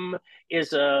home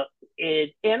is an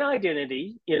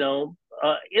identity,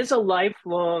 is a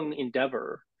lifelong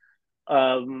endeavor.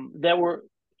 That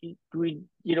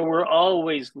we're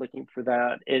always looking for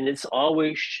that, and it's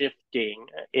always shifting,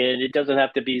 and it doesn't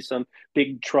have to be some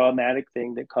big traumatic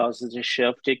thing that causes a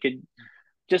shift. It could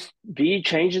just be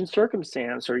change in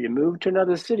circumstance, or you move to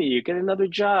another city, you get another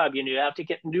job, you have to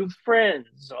get new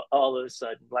friends all of a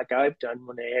sudden, like I've done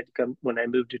when I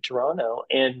moved to Toronto.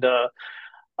 And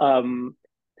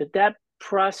that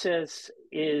process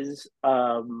is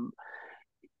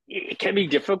it can be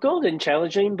difficult and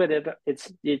challenging, but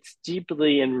it's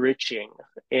deeply enriching.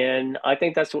 And I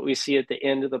think that's what we see at the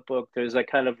end of the book. There's a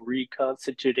kind of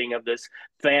reconstituting of this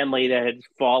family that had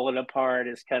fallen apart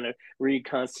is kind of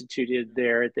reconstituted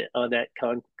there on that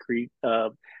concrete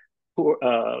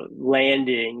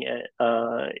landing.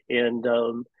 And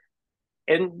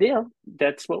yeah,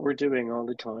 that's what we're doing all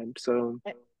the time. So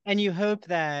And you hope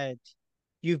that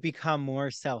you've become more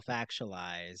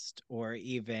self-actualized, or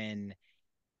even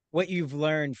what you've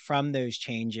learned from those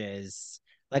changes.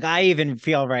 Like I even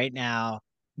feel right now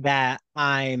that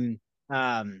I'm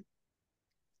um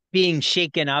being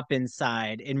shaken up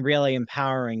inside in really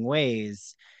empowering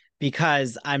ways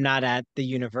because I'm not at the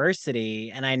university,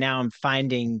 and I now am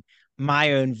finding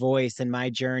my own voice and my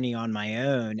journey on my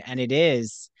own. And it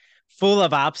is full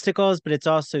of obstacles, but it's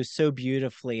also so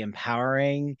beautifully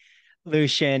empowering,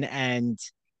 Lucian. And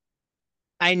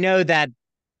I know that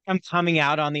I'm coming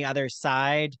out on the other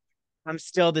side. I'm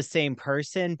still the same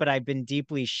person, but I've been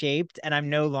deeply shaped, and I'm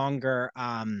no longer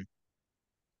I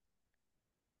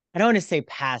don't want to say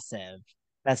passive.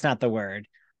 That's not the word.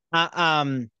 Uh,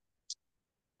 um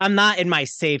I'm not in my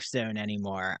safe zone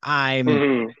anymore. I'm,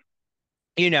 mhm.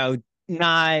 you know,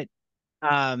 not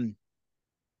um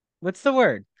what's the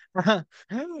word?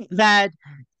 That,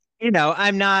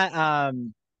 I'm not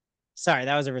sorry,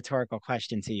 that was a rhetorical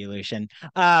question to you, Lucian.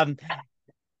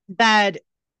 That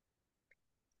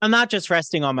I'm not just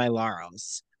resting on my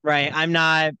laurels, right? I'm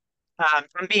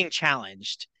being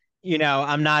challenged.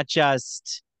 I'm not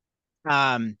just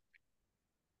um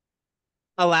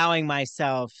allowing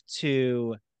myself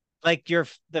to, like,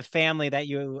 the family that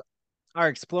you are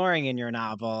exploring in your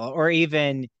novel, or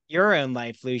even your own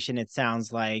life, Lucian. It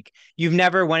sounds like you've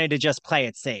never wanted to just play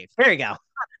it safe. There you go.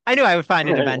 I knew I would find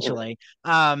it eventually.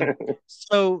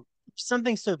 So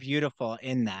something so beautiful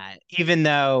in that, even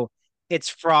though it's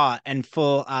fraught and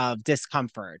full of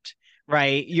discomfort,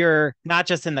 right? You're not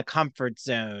just in the comfort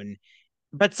zone,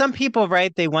 but some people,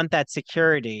 right, they want that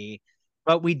security,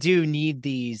 but we do need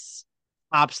these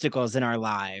obstacles in our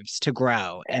lives to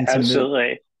grow and to move.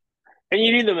 Absolutely. And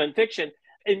you need them in fiction.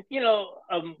 And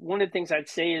one of the things I'd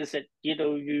say is that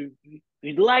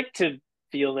you'd like to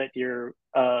feel that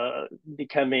uh,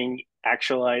 becoming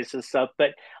actualized and stuff.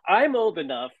 But I'm old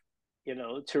enough,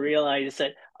 to realize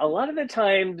that a lot of the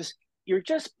times you're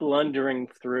just blundering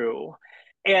through,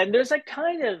 and there's a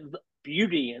kind of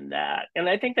beauty in that. And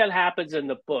I think that happens in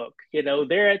the book.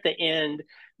 There at the end,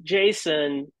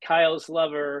 Jason, Kyle's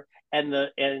lover, and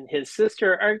his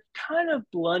sister are kind of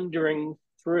blundering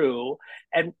through,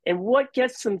 and what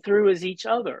gets them through is each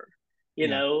other.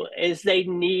 Yeah. Is they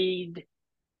need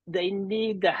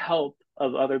the help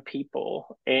of other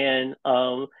people, and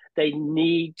they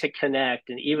need to connect,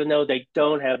 and even though they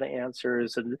don't have the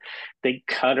answers, and they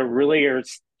kind of really are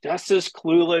just as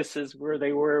clueless as where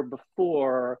they were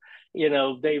before,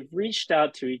 they've reached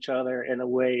out to each other in a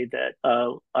way that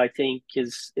I think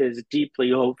is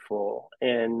deeply hopeful.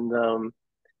 And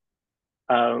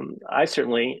I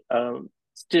certainly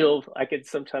still, I could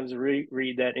sometimes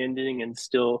read that ending and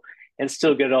still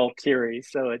get all teary.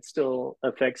 So it still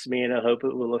affects me, and I hope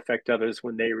it will affect others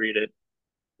when they read it.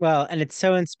 Well, and it's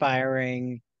so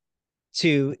inspiring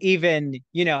to even,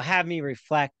 have me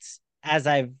reflect as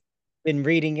I've been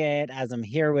reading it, as I'm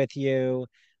here with you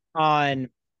on,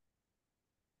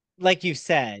 like you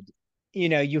said,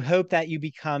 you hope that you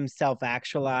become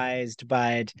self-actualized,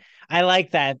 but I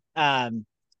like that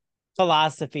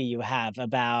philosophy you have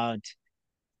about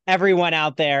everyone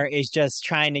out there is just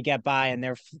trying to get by and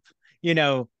they're, you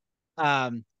know,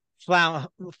 um,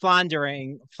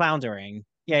 floundering.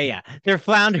 Yeah, yeah. They're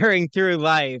floundering through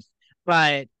life,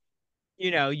 but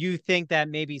you think that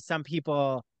maybe some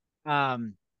people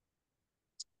um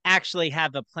actually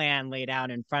have a plan laid out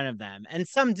in front of them. And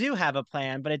some do have a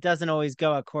plan, but it doesn't always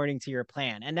go according to your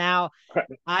plan. And now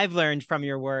I've learned from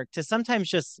your work to sometimes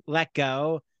just let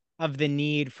go of the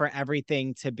need for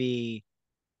everything to be,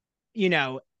 you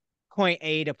know, point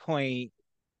A to point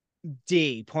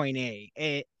D, point A.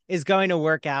 It is going to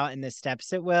work out in the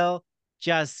steps it will.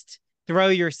 Just throw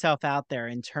yourself out there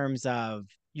in terms of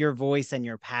your voice and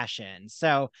your passion.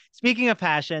 So, speaking of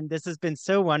passion, this has been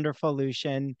so wonderful,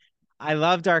 Lucian. I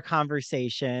loved our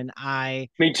conversation. Me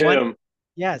Want, too.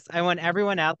 yes, I want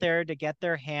everyone out there to get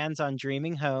their hands on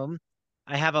Dreaming Home.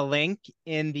 I have a link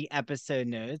in the episode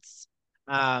notes.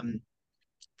 Um,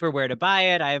 for where to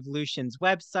buy it. I have Lucian's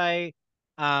website.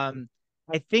 Um,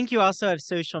 I think you also have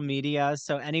social media,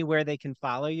 so anywhere they can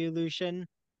follow you, Lucian.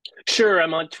 Sure,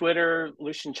 I'm on Twitter,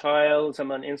 Lucian Childs.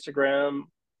 I'm on Instagram.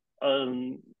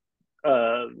 Um,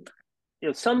 uh,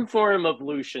 some form of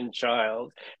Lucian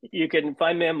Child. You can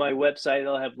find me on my website.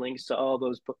 I'll have links to all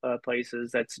those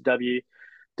places. That's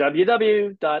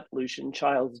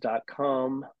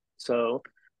www.lucianchilds.com. So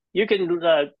you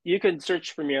can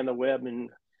search for me on the web, and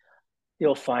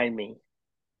you'll find me.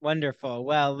 Wonderful.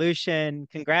 Well, Lucian,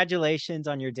 congratulations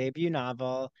on your debut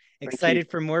novel. Thank you.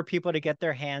 Excited for more people to get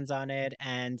their hands on it.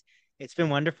 And it's been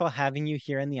wonderful having you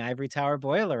here in the Ivory Tower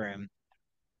Boiler Room.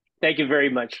 Thank you very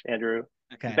much, Andrew.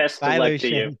 Okay. Best of Bye, luck to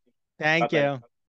you. Lucian. Bye Thank bye. you.